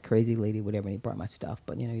off on him like crazy lady, whatever, and he brought my stuff.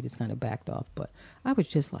 But, he just kind of backed off. But I was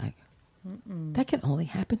just like, that can only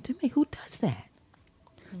happen to me. Who does that?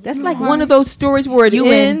 That's like one of those stories where it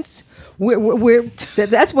ends.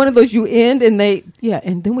 That's one of those you end and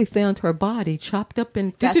and then we found her body chopped up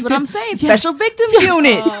and that's what I'm saying. Special victims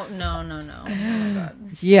unit. Oh no! Oh my God.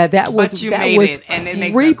 Yeah, that was. But you that made was it, and it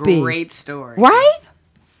makes creepy. a great story, right?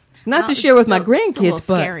 Not to share with my grandkids,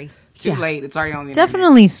 but scary. Too late. It's already on the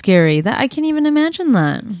Definitely scary. That I can't even imagine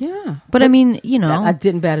that. Yeah, but I mean, I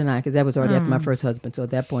didn't bat an eye because that was already after my first husband. So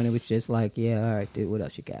at that point, it was just like, yeah, all right, dude, what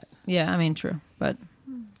else you got? Yeah, I mean, true, but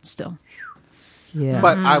still. Yeah.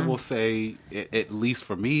 But I will say, at least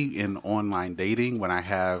for me in online dating, when I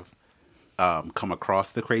have come across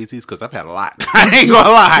the crazies, because I've had a lot. I ain't gonna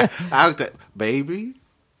lie. Baby,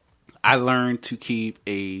 I learned to keep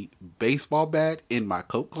a baseball bat in my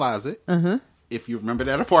coat closet. If you remember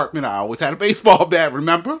that apartment, I always had a baseball bat,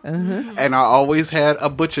 remember? And I always had a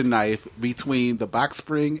butcher knife between the box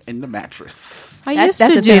spring and the mattress. I used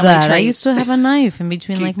to do that. I used to have a knife in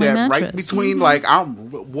between Keep like my that mattress. right between, like, I'm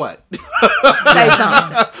what? Say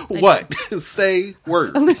something. What? Say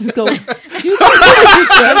word. Let's go. You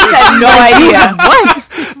have no idea.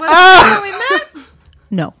 What we met?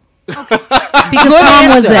 No. Because Tom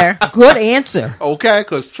was there. Good answer. Okay,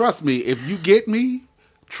 because trust me, if you get me,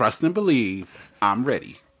 trust and believe, I'm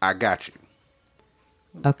ready. I got you.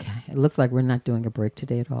 Okay, it looks like we're not doing a break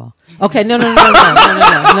today at all. Okay, no.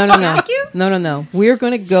 We're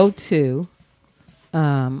going to go to,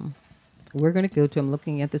 I'm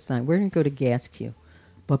looking at the sign. We're going to go to Gas Q.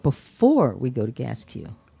 But before we go to Gas Q,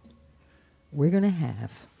 we're going to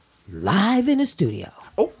have live in the studio.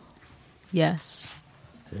 Oh, Yes.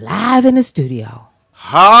 Live in the studio.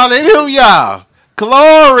 hallelujah.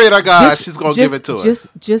 Glory to God. She's going to give it to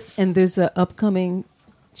us. And there's an upcoming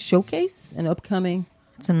showcase,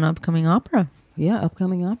 It's an upcoming opera. Yeah,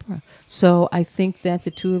 upcoming opera. So I think that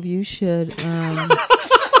the two of you should. Is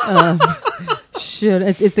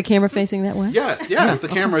the camera facing that way? Yes. The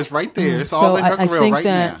camera is right there. It's So all in her I grill think right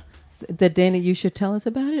that now. that Dana, you should tell us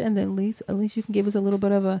about it, and then at least you can give us a little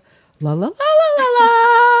bit of a la la la la la la.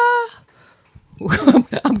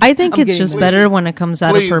 I think it's getting just weird. better when it comes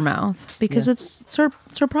out Please. of her mouth because it's her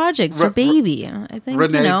project, it's her baby. I think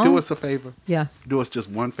Renee, do us a favor. Yeah. Do us just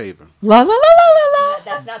one favor. La la la la la la.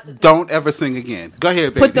 That's not the. Don't ever sing again. Go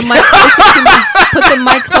ahead, baby. Put the mic closer to my, put the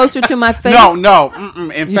mic closer to my face. No.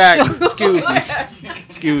 In fact,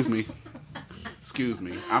 excuse me.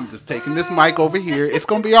 I'm just taking this mic over here. It's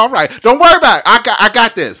gonna be all right. Don't worry about it. I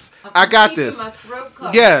got this. I got this. My throat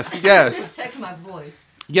covered. Yes. Protect my voice.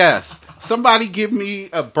 Yes. Somebody give me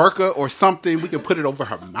a burqa or something. We can put it over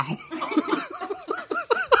her mouth.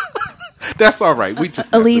 That's all right. We just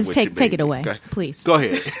Elise, messing with you, take it baby. away, Okay. please. Go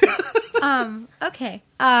ahead. Okay.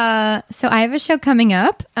 So I have a show coming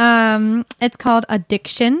up. It's called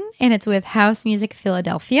Addiction, and it's with House Music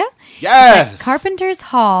Philadelphia. Yes. Carpenter's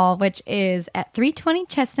Hall, which is at 320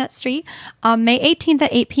 Chestnut Street on May 18th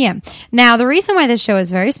at 8 p.m. Now, the reason why this show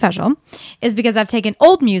is very special is because I've taken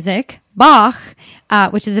old music, Bach,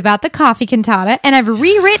 which is about the coffee cantata, and I've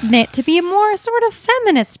rewritten it to be a more sort of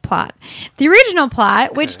feminist plot. The original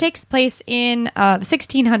plot, which takes place in the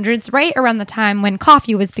 1600s, right around the time when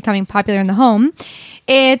coffee was becoming popular in the home,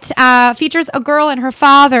 it features a girl and her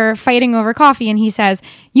father fighting over coffee, and he says,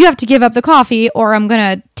 "You have to give up the coffee or I'm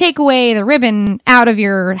going to take away the ribbon out of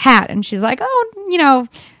your hat." And she's like, "Oh,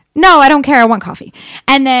 no, I don't care. I want coffee."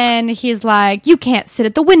 And then he's like, "You can't sit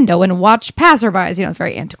at the window and watch passerbys." It's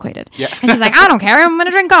very antiquated. Yeah. And she's like, "I don't care. I'm going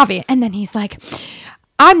to drink coffee." And then he's like,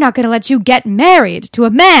 "I'm not going to let you get married to a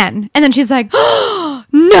man." And then she's like, "Oh,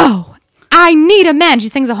 no, I need a man." She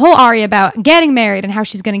sings a whole aria about getting married and how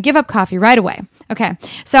she's going to give up coffee right away. Okay.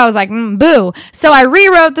 So I was like, boo. So I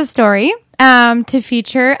rewrote the story to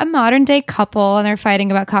feature a modern day couple, and they're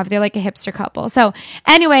fighting about coffee. They're like a hipster couple. So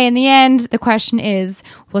anyway, in the end, the question is,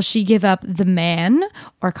 will she give up the man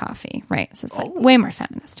or coffee? Right. So it's like way more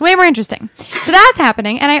feminist, way more interesting. So that's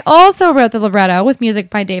happening. And I also wrote the libretto with music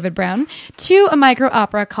by David Brown to a micro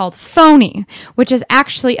opera called Phony, which is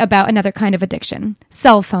actually about another kind of addiction,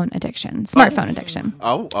 cell phone addiction, smartphone addiction.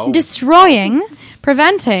 Oh. Destroying,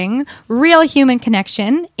 preventing real human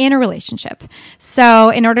connection in a relationship. So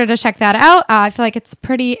in order to check that out, out. I feel like it's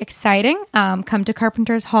pretty exciting. Come to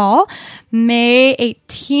Carpenter's Hall, May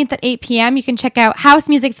 18th at 8 p.m. You can check out House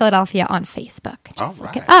Music Philadelphia on Facebook. Just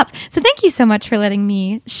look it up. So thank you so much for letting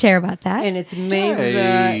me share about that. And it's May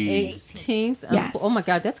the 18th. Yes. Oh my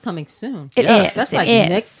God, that's coming soon. It is. That's It like is.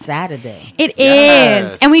 next Saturday. It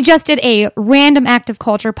Yes. is. And we just did a random act of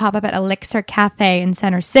culture pop-up at Elixir Cafe in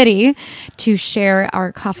Center City to share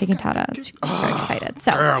our coffee cantatas. We're very excited.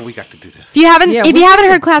 So Girl, we got to do this. if you haven't Yeah, if we you haven't have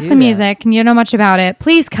to heard classical do that. music and you don't know much about it,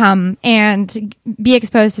 please come and be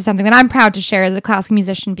exposed to something that I'm proud to share as a classical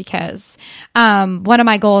musician, because one of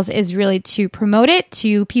my goals is really to promote it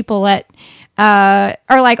to people that are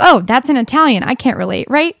like, oh, that's in Italian, I can't relate,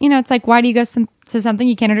 right? You know, it's like, why do you go to something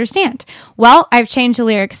you can't understand? Well, I've changed the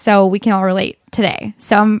lyrics so we can all relate today.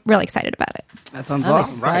 So I'm really excited about it. That sounds I'm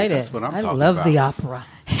awesome. Right, excited. that's what I'm I talking love about. the opera.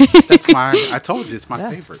 That's I told you, it's my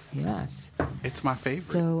favorite. Yes. It's my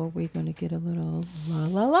favorite. So are we going to get a little la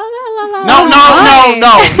la la la la la?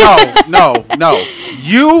 No.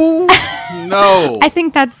 You know. I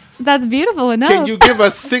think that's beautiful enough. Can you give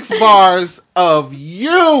us 6 bars of you?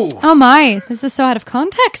 Oh my, this is so out of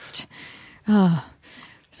context.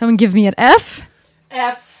 Someone give me an F.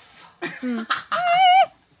 F.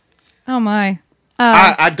 Oh my.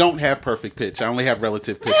 I don't have perfect pitch. I only have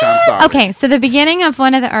relative pitch. I'm sorry. Okay, so the beginning of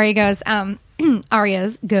one of the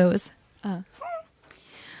arias goes.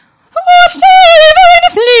 What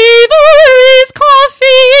divine flavor is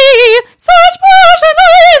coffee? Such passion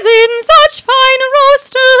lies in such fine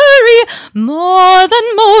roastery, more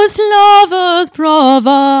than most lovers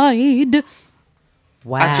provide.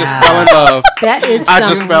 Wow. I just fell in love. That is I some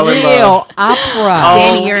just fell in real love. opera.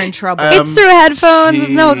 Danny, you're in trouble. It's through headphones. There's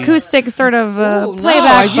no gee. acoustic sort of Ooh, no,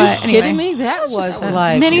 playback. are you but anyway. kidding me? That was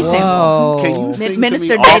like mini sample. whoa. Can you sing Minister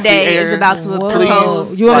to me off the Day air? is about to Whoa.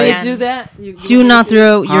 propose. You want me to Diane. do that? You Do want me not to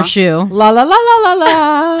throw your shoe. La la la la la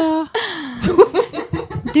la.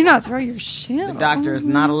 Do not throw your shit. The doctor is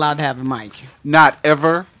not allowed to have a mic. Not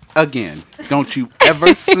ever again. Don't you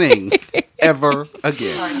ever sing ever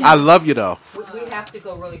again. I love you though. We have to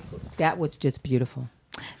go really quick. That was just beautiful.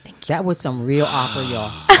 Thank you. That was some real opera,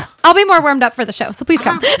 y'all. I'll be more warmed up for the show, so please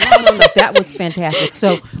come. No, that was fantastic.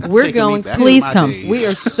 So we're taking me going back to. Please my come. days. We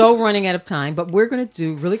are so running out of time, but we're going to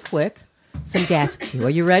do really quick some gas cue. Are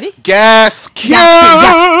you ready? Gas cue.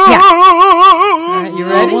 Yes. All right, you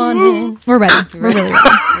ready? We're ready. We're really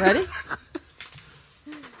ready. Ready?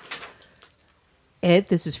 Ed,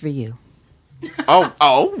 this is for you.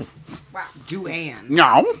 Oh. Duane.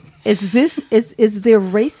 No. Is there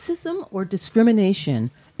racism or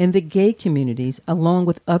discrimination in the gay communities along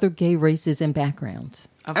with other gay races and backgrounds?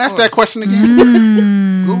 Ask that question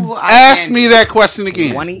again. Google Ask me that question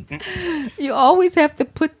again. 20. You always have to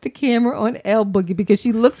put the camera on Elle Boogie because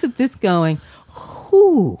she looks at this going,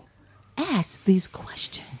 who asked these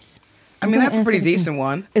questions? I mean, that's a pretty decent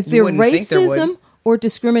one. Is You there wouldn't think there would. racism or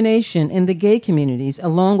discrimination in the gay communities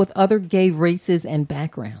along with other gay races and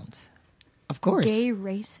backgrounds? Of course. Gay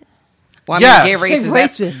races. Well, I Yes. mean, gay races,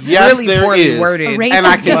 that's Gay races. Yes, really there poorly is. worded. Racism. And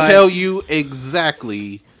I can But- tell you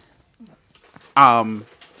exactly.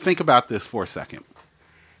 Think about this for a second.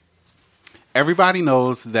 Everybody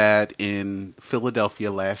knows that in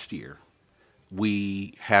Philadelphia last year,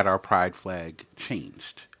 we had our pride flag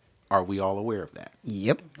changed. Are we all aware of that?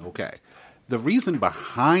 Yep. Okay. The reason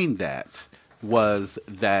behind that was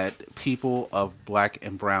that people of black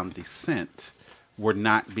and brown descent were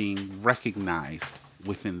not being recognized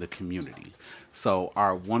within the community. So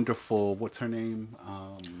our wonderful, what's her name?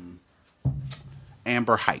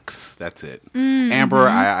 Amber Hikes. That's it. Amber,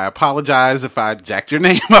 I apologize if I jacked your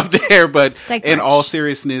name up there, but Take in much. all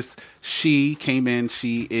seriousness, she came in.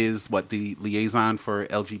 She is the liaison for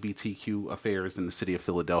LGBTQ affairs in the city of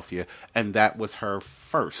Philadelphia, and that was her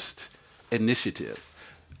first initiative.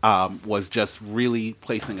 Was just really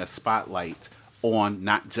placing a spotlight on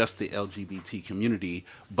not just the LGBT community,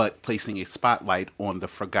 but placing a spotlight on the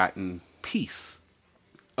forgotten piece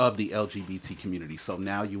of the LGBT community. So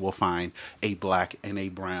now you will find a black and a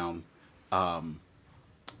brown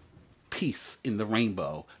piece in the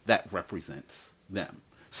rainbow that represents them.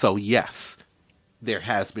 So yes, there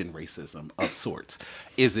has been racism of sorts.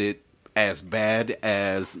 Is it as bad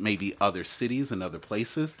as maybe other cities and other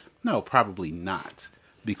places? No, probably not.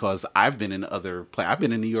 Because I've been in I've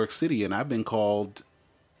been in New York City and I've been called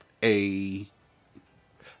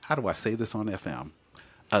how do I say this on FM?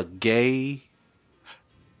 A gay...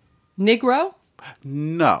 Negro?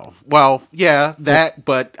 No. Well, yeah, that,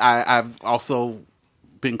 but I've also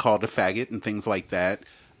been called a faggot and things like that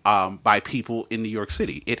by people in New York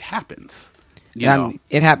City. It happens.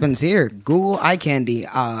 It happens here. Google eye candy,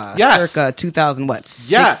 circa 2000,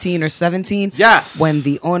 16 or 17? Yes. When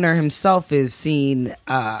the owner himself is seen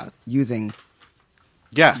using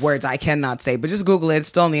words I cannot say, but just Google it. It's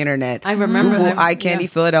still on the internet. I remember Google eye candy,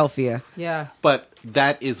 Philadelphia. Yeah. But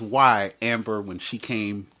that is why Amber, when she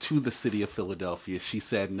came to the city of Philadelphia, she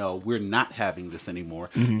said, no, we're not having this anymore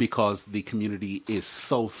because the community is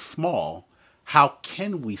so small. How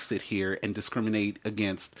can we sit here and discriminate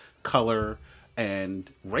against color and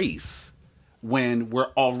race when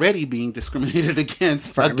we're already being discriminated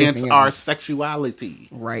against our sexuality?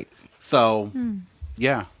 Right. So,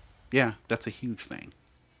 yeah, that's a huge thing.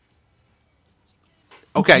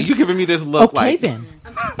 Okay, you giving me this look okay, like... then.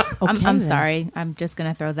 I'm sorry. I'm just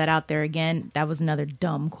going to throw that out there again. That was another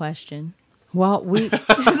dumb question. Well,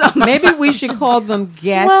 maybe we should call them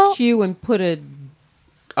gas Q and put a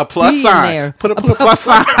plus D sign. in there. Put a plus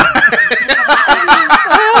sign.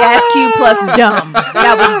 Gas Q plus dumb.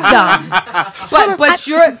 That was dumb. But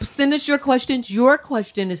send us your questions. Your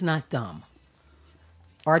question is not dumb.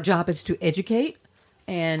 Our job is to educate,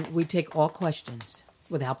 and we take all questions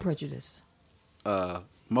without prejudice.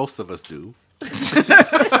 Most of us do.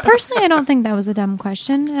 Personally, I don't think that was a dumb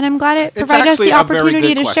question, and I'm glad it provided us the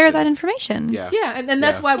opportunity to share that information. Yeah, and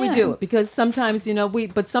that's why we do it, because sometimes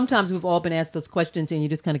sometimes we've all been asked those questions, and you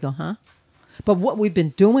just kind of go, huh? But what we've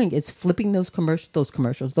been doing is flipping those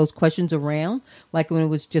questions around. Like when it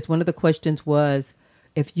was just one of the questions was,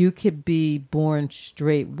 if you could be born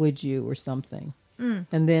straight, would you, or something?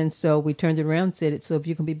 And then so we turned it around and said it. So if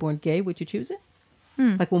you can be born gay, would you choose it?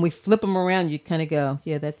 Like when we flip them around, you kind of go,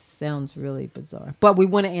 yeah, that sounds really bizarre. But we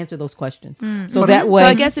want to answer those questions. So that way. So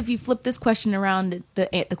I guess if you flip this question around,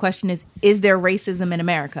 the question is there racism in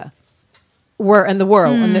America? We're in the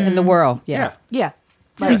world, in the world. Yeah.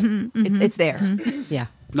 Like, it's there. Yeah.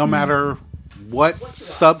 No matter what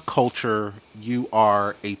subculture you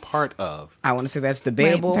are a part of. I want to say that's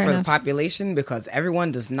debatable Right, for enough. the population because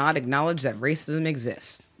everyone does not acknowledge that racism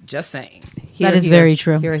exists. Just saying. That is very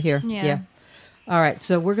true. Here. Yeah. Yeah. All right,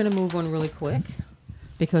 so we're going to move on really quick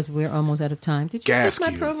because we're almost out of time. Did you take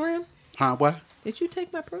my program? Huh, what? Did you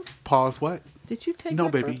take my program? Pause what? Did you take No, my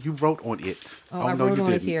baby, program? you wrote on it. Oh, I no, wrote you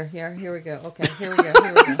on didn't. it here. Yeah, here we go. Okay, here we go.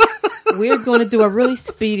 We're going to do a really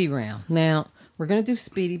speedy round. Now, we're going to do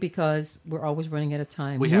speedy because we're always running out of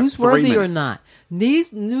time. We have 3 newsworthy or minutes. not.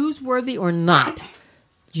 Newsworthy or not.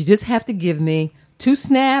 You just have to give me 2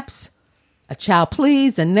 snaps, a child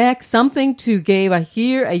please, a neck, something to give a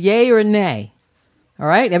here, a yay, or a nay. All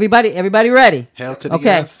right, everybody ready? Hell to the okay.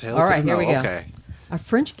 yes, hell All to right, the here no. we go. Okay. A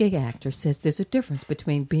French gay actor says there's a difference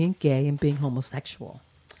between being gay and being homosexual.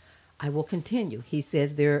 I will continue. He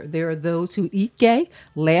says there are those who eat gay,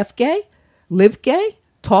 laugh gay, live gay,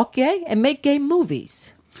 talk gay, and make gay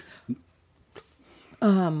movies.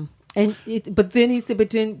 But then he said,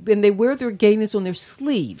 then they wear their gayness on their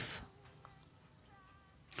sleeve.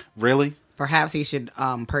 Really? Perhaps he should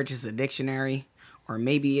purchase a dictionary, or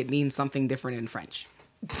maybe it means something different in French.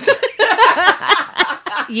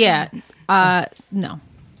 Yeah. No.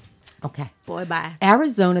 Okay. Boy, bye.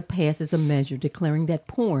 Arizona passes a measure declaring that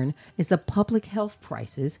porn is a public health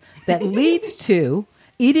crisis that leads to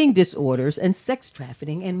eating disorders and sex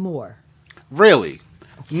trafficking and more. Really?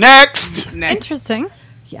 Next. Interesting.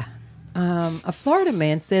 Yeah. A Florida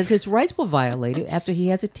man says his rights were violated after he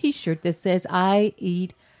has a T-shirt that says, I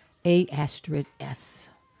eat A*S.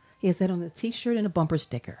 He has that on the T-shirt and a bumper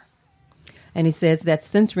sticker. And he says that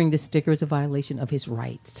censoring the sticker is a violation of his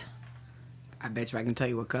rights. I bet you I can tell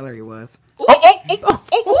you what color he was.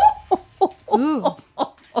 Ooh.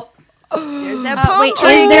 There's that palm Wait,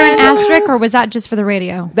 tree. is there an asterisk or was that just for the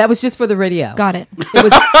radio? That was just for the radio. Got it. It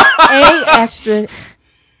was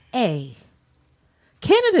A*A.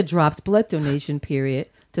 Canada drops blood donation period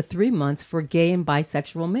to 3 months for gay and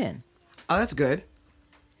bisexual men. Oh, that's good.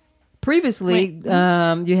 Previously, you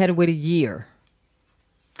had to wait a year.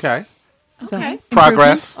 Okay. Okay.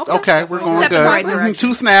 Progress. Improvements? Okay, we're going Step in the right good. direction.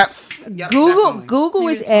 2 snaps. Yep, Google definitely. Google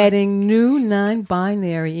is adding new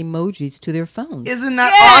non-binary emojis to their phones. Isn't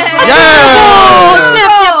that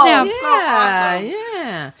Snap.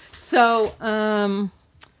 Yeah. So,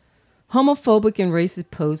 homophobic and racist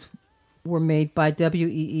posts were made by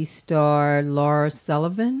WEE star Laura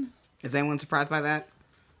Sullivan. awesome? Is anyone surprised by that?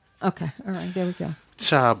 Okay, all right, there we go.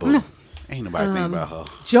 Chabu. Ain't nobody thinking about her.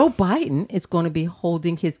 Joe Biden is going to be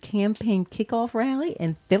holding his campaign kickoff rally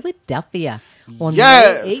in Philadelphia on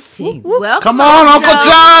Yes. May 18th. Welcome, Come on, Uncle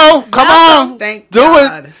Joe. Come on. Thank Do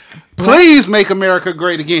God. it. Please make America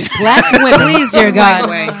great again. Black women, Please, dear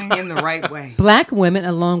God. In the right way. Black women,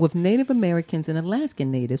 along with Native Americans and Alaskan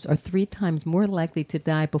natives, are 3 times more likely to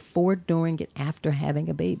die before, during, and after having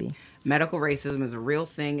a baby. Medical racism is a real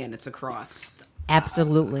thing, and it's across.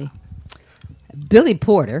 Absolutely. Billy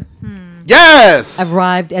Porter Yes.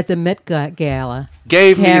 arrived at the Met Gala.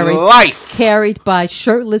 Gave me life. Carried by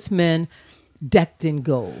shirtless men decked in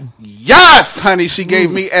gold. Yes, honey. She gave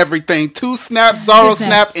me everything. 2 snaps, Zorro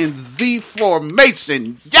snaps. snap, and Z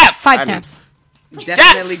formation. Yes. 5 honey. snaps.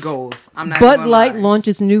 Definitely goals. I'm not Bud gonna Light lie.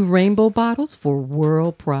 launches new rainbow bottles for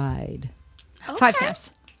World Pride. 5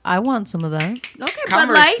 snaps. I want some of that. Okay, Bud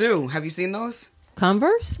Converse Light. too. Have you seen those?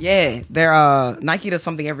 Converse? Yeah, they're Nike does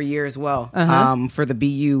something every year as well. For the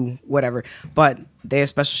BU whatever, but they have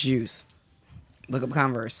special shoes. Look up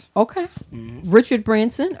Converse. Okay. Richard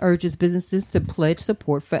Branson urges businesses to pledge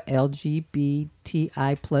support for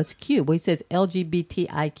LGBTI plus Q. Well, he says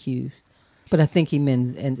LGBTIQ, but I think he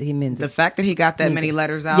means The fact that he got that many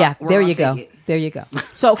letters out. Yeah, we're there gonna you go. take it. There you go.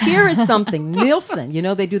 So here is something. Nielsen, you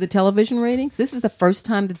know, they do the television ratings. This is the first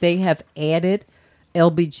time that they have added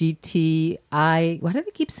LGBTI, why do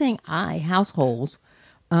they keep saying I, households,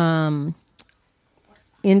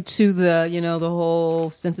 into the, you know, the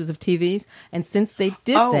whole census of TVs. And since they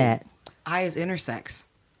did that. I is intersex.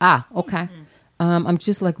 Ah, okay. I'm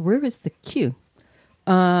just like, where is the Q?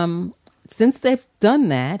 Since they've done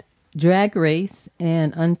that, Drag Race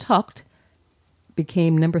and Untucked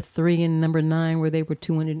became number 3 and number 9, where they were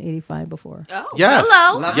 285 before. Oh, Yes.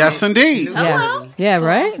 hello. Love Yes, it. indeed. Yeah, yeah,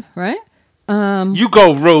 right, right. You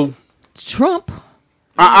go, Rue. Trump.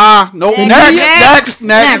 Nope. Next. All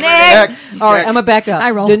right, I'm gonna back up.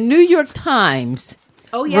 I roll. The New York Times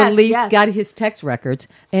yes. got his tax records,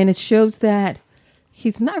 and it shows that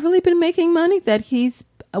he's not really been making money. That he's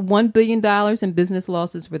 $1 billion in business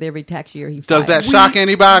losses with every tax year he Does filed. that shock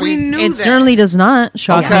anybody? We knew It that. certainly does not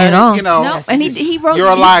shock me Okay, at all. you know. No, and he wrote. You're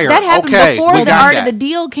a liar. That happened Okay, before we the got art that. of the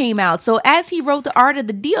deal came out. So as he wrote the art of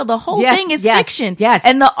the deal, the whole Yes, thing is yes, fiction. yes,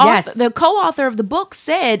 and the yes. author, the co-author of the book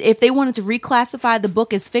said if they wanted to reclassify the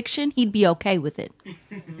book as fiction, he'd be okay with it.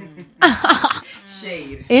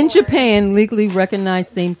 Shade. In Japan, legally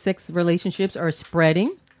recognized same-sex relationships are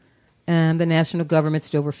spreading. The national government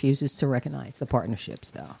still refuses to recognize the partnerships,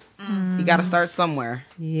 though. You got to start somewhere.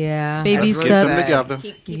 Yeah, Baby That's Get them steps. together.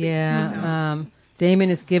 yeah. Damon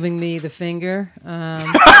is giving me the finger.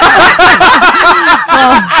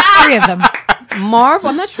 3 of them. Marvel,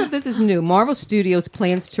 I'm not sure if this is new. Marvel Studios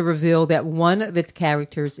plans to reveal that one of its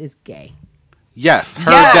characters is gay. Yes,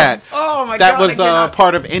 heard Yes. that. Oh, my that God, was I cannot-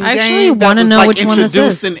 part of Endgame. I actually That wanna was, know like, which one this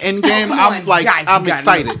introduced is. in Endgame. Come I'm on, like, guys, I'm you got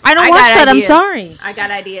excited. I don't I watch got that. ideas. I'm sorry. I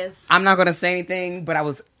got ideas. I'm not going to say anything, but I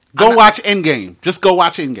was. Go watch Endgame. Just go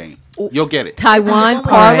watch Endgame. You'll get it. Taiwan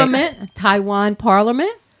Parliament.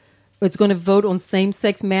 Parliament is going to vote on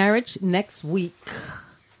same-sex marriage next week.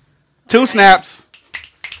 2 snaps.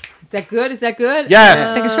 Is that good? Is that good?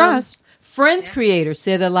 Yes. Fingers crossed. Friends creators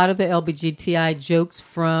said that a lot of the LGBTI jokes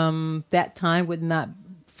from that time would not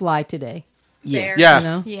fly today. Yeah. Yes. You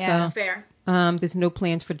know? Yeah. So, Fair. there's no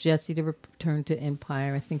plans for Jesse to return to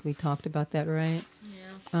Empire. I think we talked about that, right?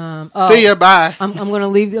 See ya. Bye. I'm going to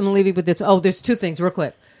leave you with this. Oh, there's 2 things real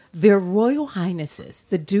quick. Their Royal Highnesses,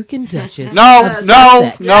 the Duke and Duchess. No.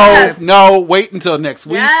 Sussex. No. Wait until next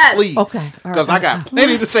week, Yes. please. Okay. All right. Because I got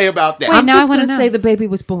plenty to say about that. Wait, I'm now I just wanna going to know. say the baby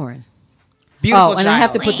was born. Beautiful And I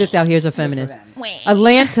have to child. put this out. Here's a feminist.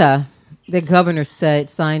 Atlanta, the governor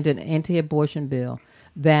signed an anti-abortion bill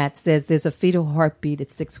that says there's a fetal heartbeat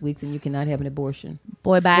at 6 weeks and you cannot have an abortion.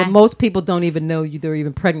 Boy, bye. Well, most people don't even know they're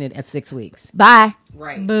even pregnant at 6 weeks. Bye.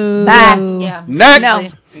 Right. Bye. Yeah. Next. No.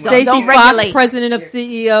 Stacey Don't Fox, regulate. president of the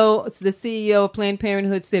CEO of Planned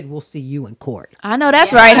Parenthood, said, "We'll see you in court." I know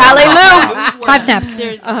that's right. Hallelujah. 5 snaps.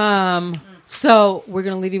 So we're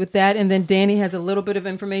going to leave you with that, and then Danny has a little bit of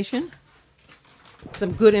information,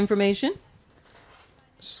 some good information.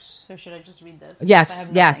 So should I just read this? Yes,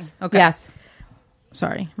 yes, Okay. yes.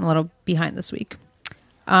 Sorry, I'm a little behind this week.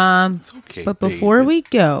 Okay, But before baby. we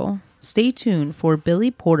go, stay tuned for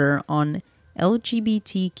Billy Porter on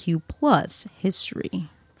LGBTQ plus history.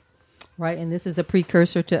 Right, and this is a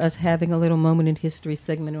precursor to us having a little moment in history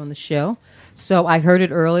segment on the show. So I heard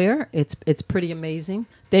it earlier. It's pretty amazing.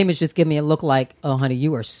 Damon's just giving me a look like, "Oh, honey,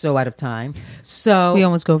 you are so out of time." So We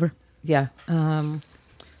almost go over. yeah.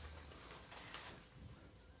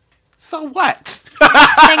 So what?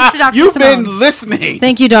 Thanks to Dr. You've Simone. been listening.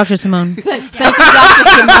 Thank you, Dr. Simone. Thank you, Dr.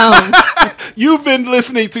 Simone. You've been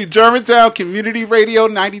listening to Germantown Community Radio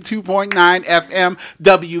 92.9 FM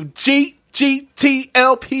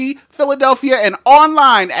WGTLP Philadelphia and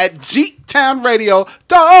online at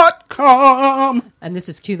gtownradio.com. And this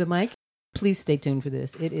is Cue the Mic. Please stay tuned for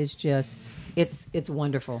this. It is just, it's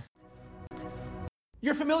wonderful.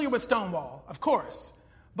 You're familiar with Stonewall, of course.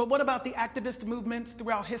 But what about the activist movements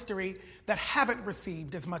throughout history that haven't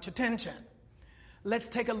received as much attention? Let's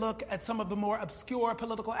take a look at some of the more obscure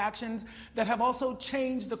political actions that have also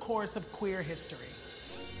changed the course of queer history.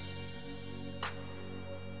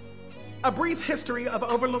 A brief history of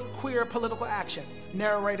overlooked queer political actions,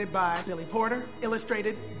 narrated by Billy Porter,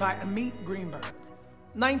 illustrated by Amit Greenberg.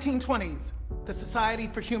 1920s, the Society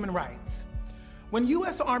for Human Rights. When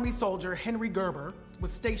U.S. Army soldier Henry Gerber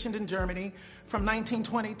was stationed in Germany from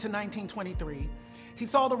 1920 to 1923, he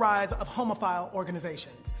saw the rise of homophile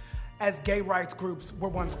organizations, as gay rights groups were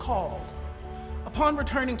once called. Upon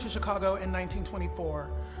returning to Chicago in 1924,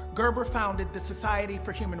 Gerber founded the Society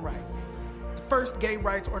for Human Rights, the first gay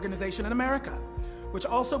rights organization in America, which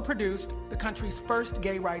also produced the country's first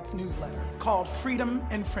gay rights newsletter called Freedom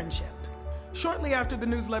and Friendship. Shortly after the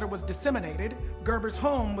newsletter was disseminated, Gerber's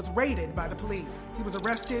home was raided by the police. He was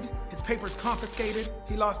arrested, his papers confiscated,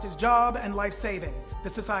 he lost his job and life savings. The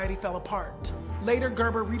society fell apart. Later,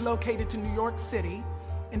 Gerber relocated to New York City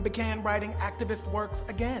and began writing activist works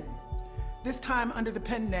again, this time under the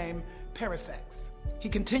pen name Parasex. He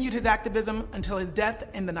continued his activism until his death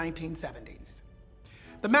in the 1970s.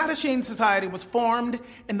 The Mattachine Society was formed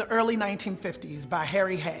in the early 1950s by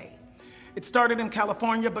Harry Hay. It started in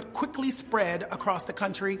California, but quickly spread across the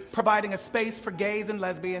country, providing a space for gays and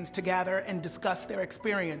lesbians to gather and discuss their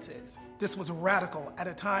experiences. This was radical at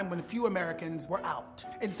a time when few Americans were out.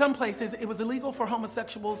 In some places, it was illegal for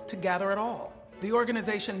homosexuals to gather at all. The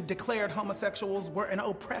organization declared homosexuals were an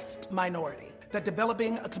oppressed minority, that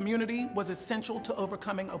developing a community was essential to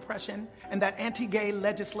overcoming oppression, and that anti-gay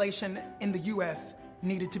legislation in the U.S.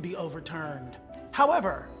 needed to be overturned.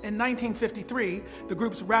 However, in 1953, the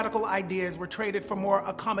group's radical ideas were traded for more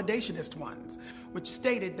accommodationist ones, which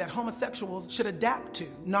stated that homosexuals should adapt to,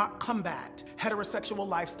 not combat, heterosexual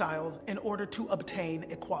lifestyles in order to obtain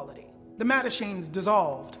equality. The Mattachines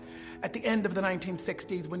dissolved at the end of the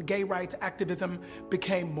 1960s when gay rights activism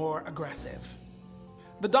became more aggressive.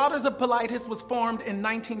 The Daughters of Bilitis was formed in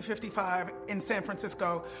 1955 in San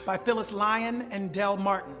Francisco by Phyllis Lyon and Del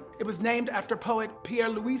Martin. It was named after poet Pierre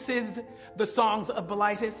Louis's The Songs of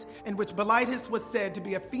Bilitis, in which Bilitis was said to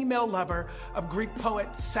be a female lover of Greek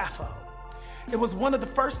poet Sappho. It was one of the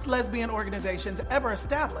first lesbian organizations ever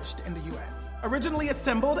established in the U.S. Originally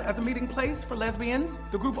assembled as a meeting place for lesbians,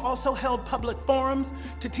 the group also held public forums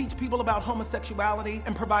to teach people about homosexuality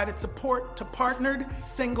and provided support to partnered,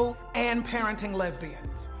 single, and parenting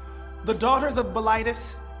lesbians. The Daughters of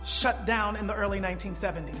Bilitis shut down in the early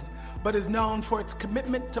 1970s, but is known for its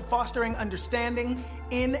commitment to fostering understanding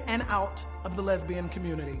in and out of the lesbian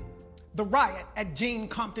community. The riot at Gene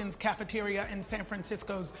Compton's cafeteria in San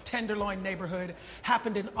Francisco's Tenderloin neighborhood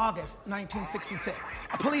happened in August 1966.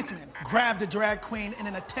 A policeman grabbed a drag queen in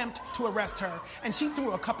an attempt to arrest her, and she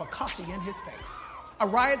threw a cup of coffee in his face. A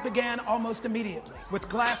riot began almost immediately, with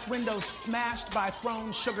glass windows smashed by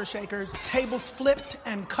thrown sugar shakers, tables flipped,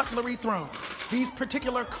 and cutlery thrown. These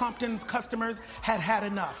particular Compton's customers had had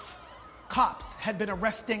enough. Cops had been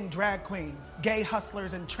arresting drag queens, gay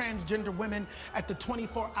hustlers, and transgender women at the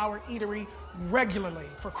 24-hour eatery regularly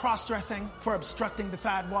for cross-dressing, for obstructing the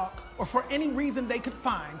sidewalk, or for any reason they could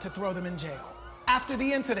find to throw them in jail. After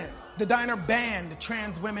the incident, the diner banned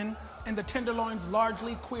trans women, and the Tenderloin's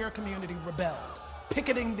largely queer community rebelled,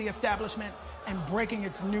 picketing the establishment and breaking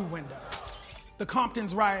its new windows. The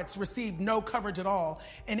Compton's riots received no coverage at all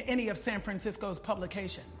in any of San Francisco's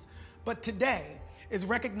publications, but today is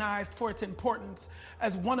recognized for its importance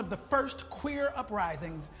as one of the first queer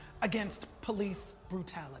uprisings against police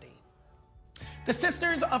brutality. The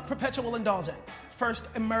Sisters of Perpetual Indulgence first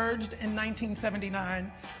emerged in 1979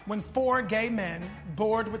 when 4 gay men,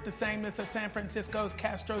 bored with the sameness of San Francisco's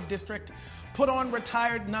Castro district, put on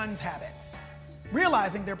retired nuns' habits.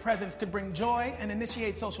 Realizing their presence could bring joy and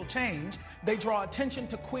initiate social change, they draw attention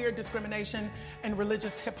to queer discrimination and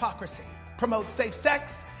religious hypocrisy, promote safe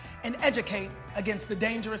sex, and educate against the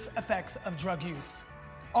dangerous effects of drug use,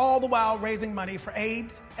 all the while raising money for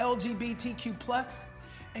AIDS, LGBTQ+,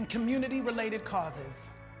 and community-related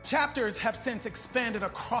causes. Chapters have since expanded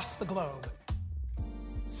across the globe.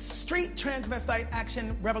 Street Transvestite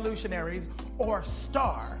Action Revolutionaries, or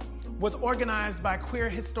STAR, was organized by queer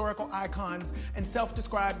historical icons and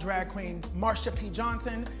self-described drag queens Marsha P.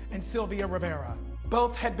 Johnson and Sylvia Rivera.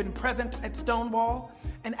 Both had been present at Stonewall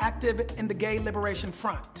and active in the Gay Liberation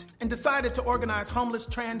Front, and decided to organize homeless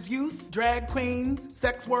trans youth, drag queens,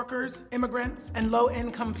 sex workers, immigrants, and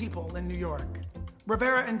low-income people in New York.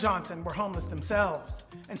 Rivera and Johnson were homeless themselves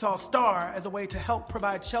and saw STAR as a way to help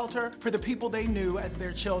provide shelter for the people they knew as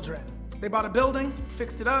their children. They bought a building,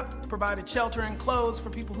 fixed it up, provided shelter and clothes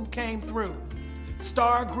for people who came through.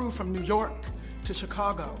 STAR grew from New York to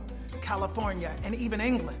Chicago, California, and even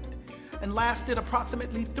England, and lasted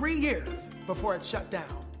approximately 3 years before it shut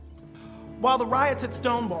down. While the riots at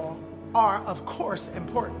Stonewall are, of course,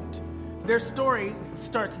 important, their story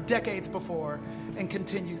starts decades before and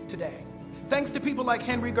continues today. Thanks to people like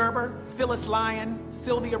Henry Gerber, Phyllis Lyon,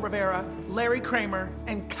 Sylvia Rivera, Larry Kramer,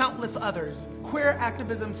 and countless others, queer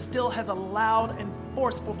activism still has a loud and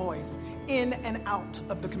forceful voice in and out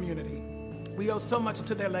of the community. We owe so much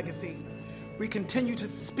to their legacy. We continue to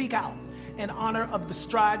speak out in honor of the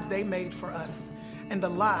strides they made for us and the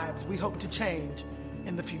lives we hope to change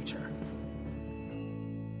in the future.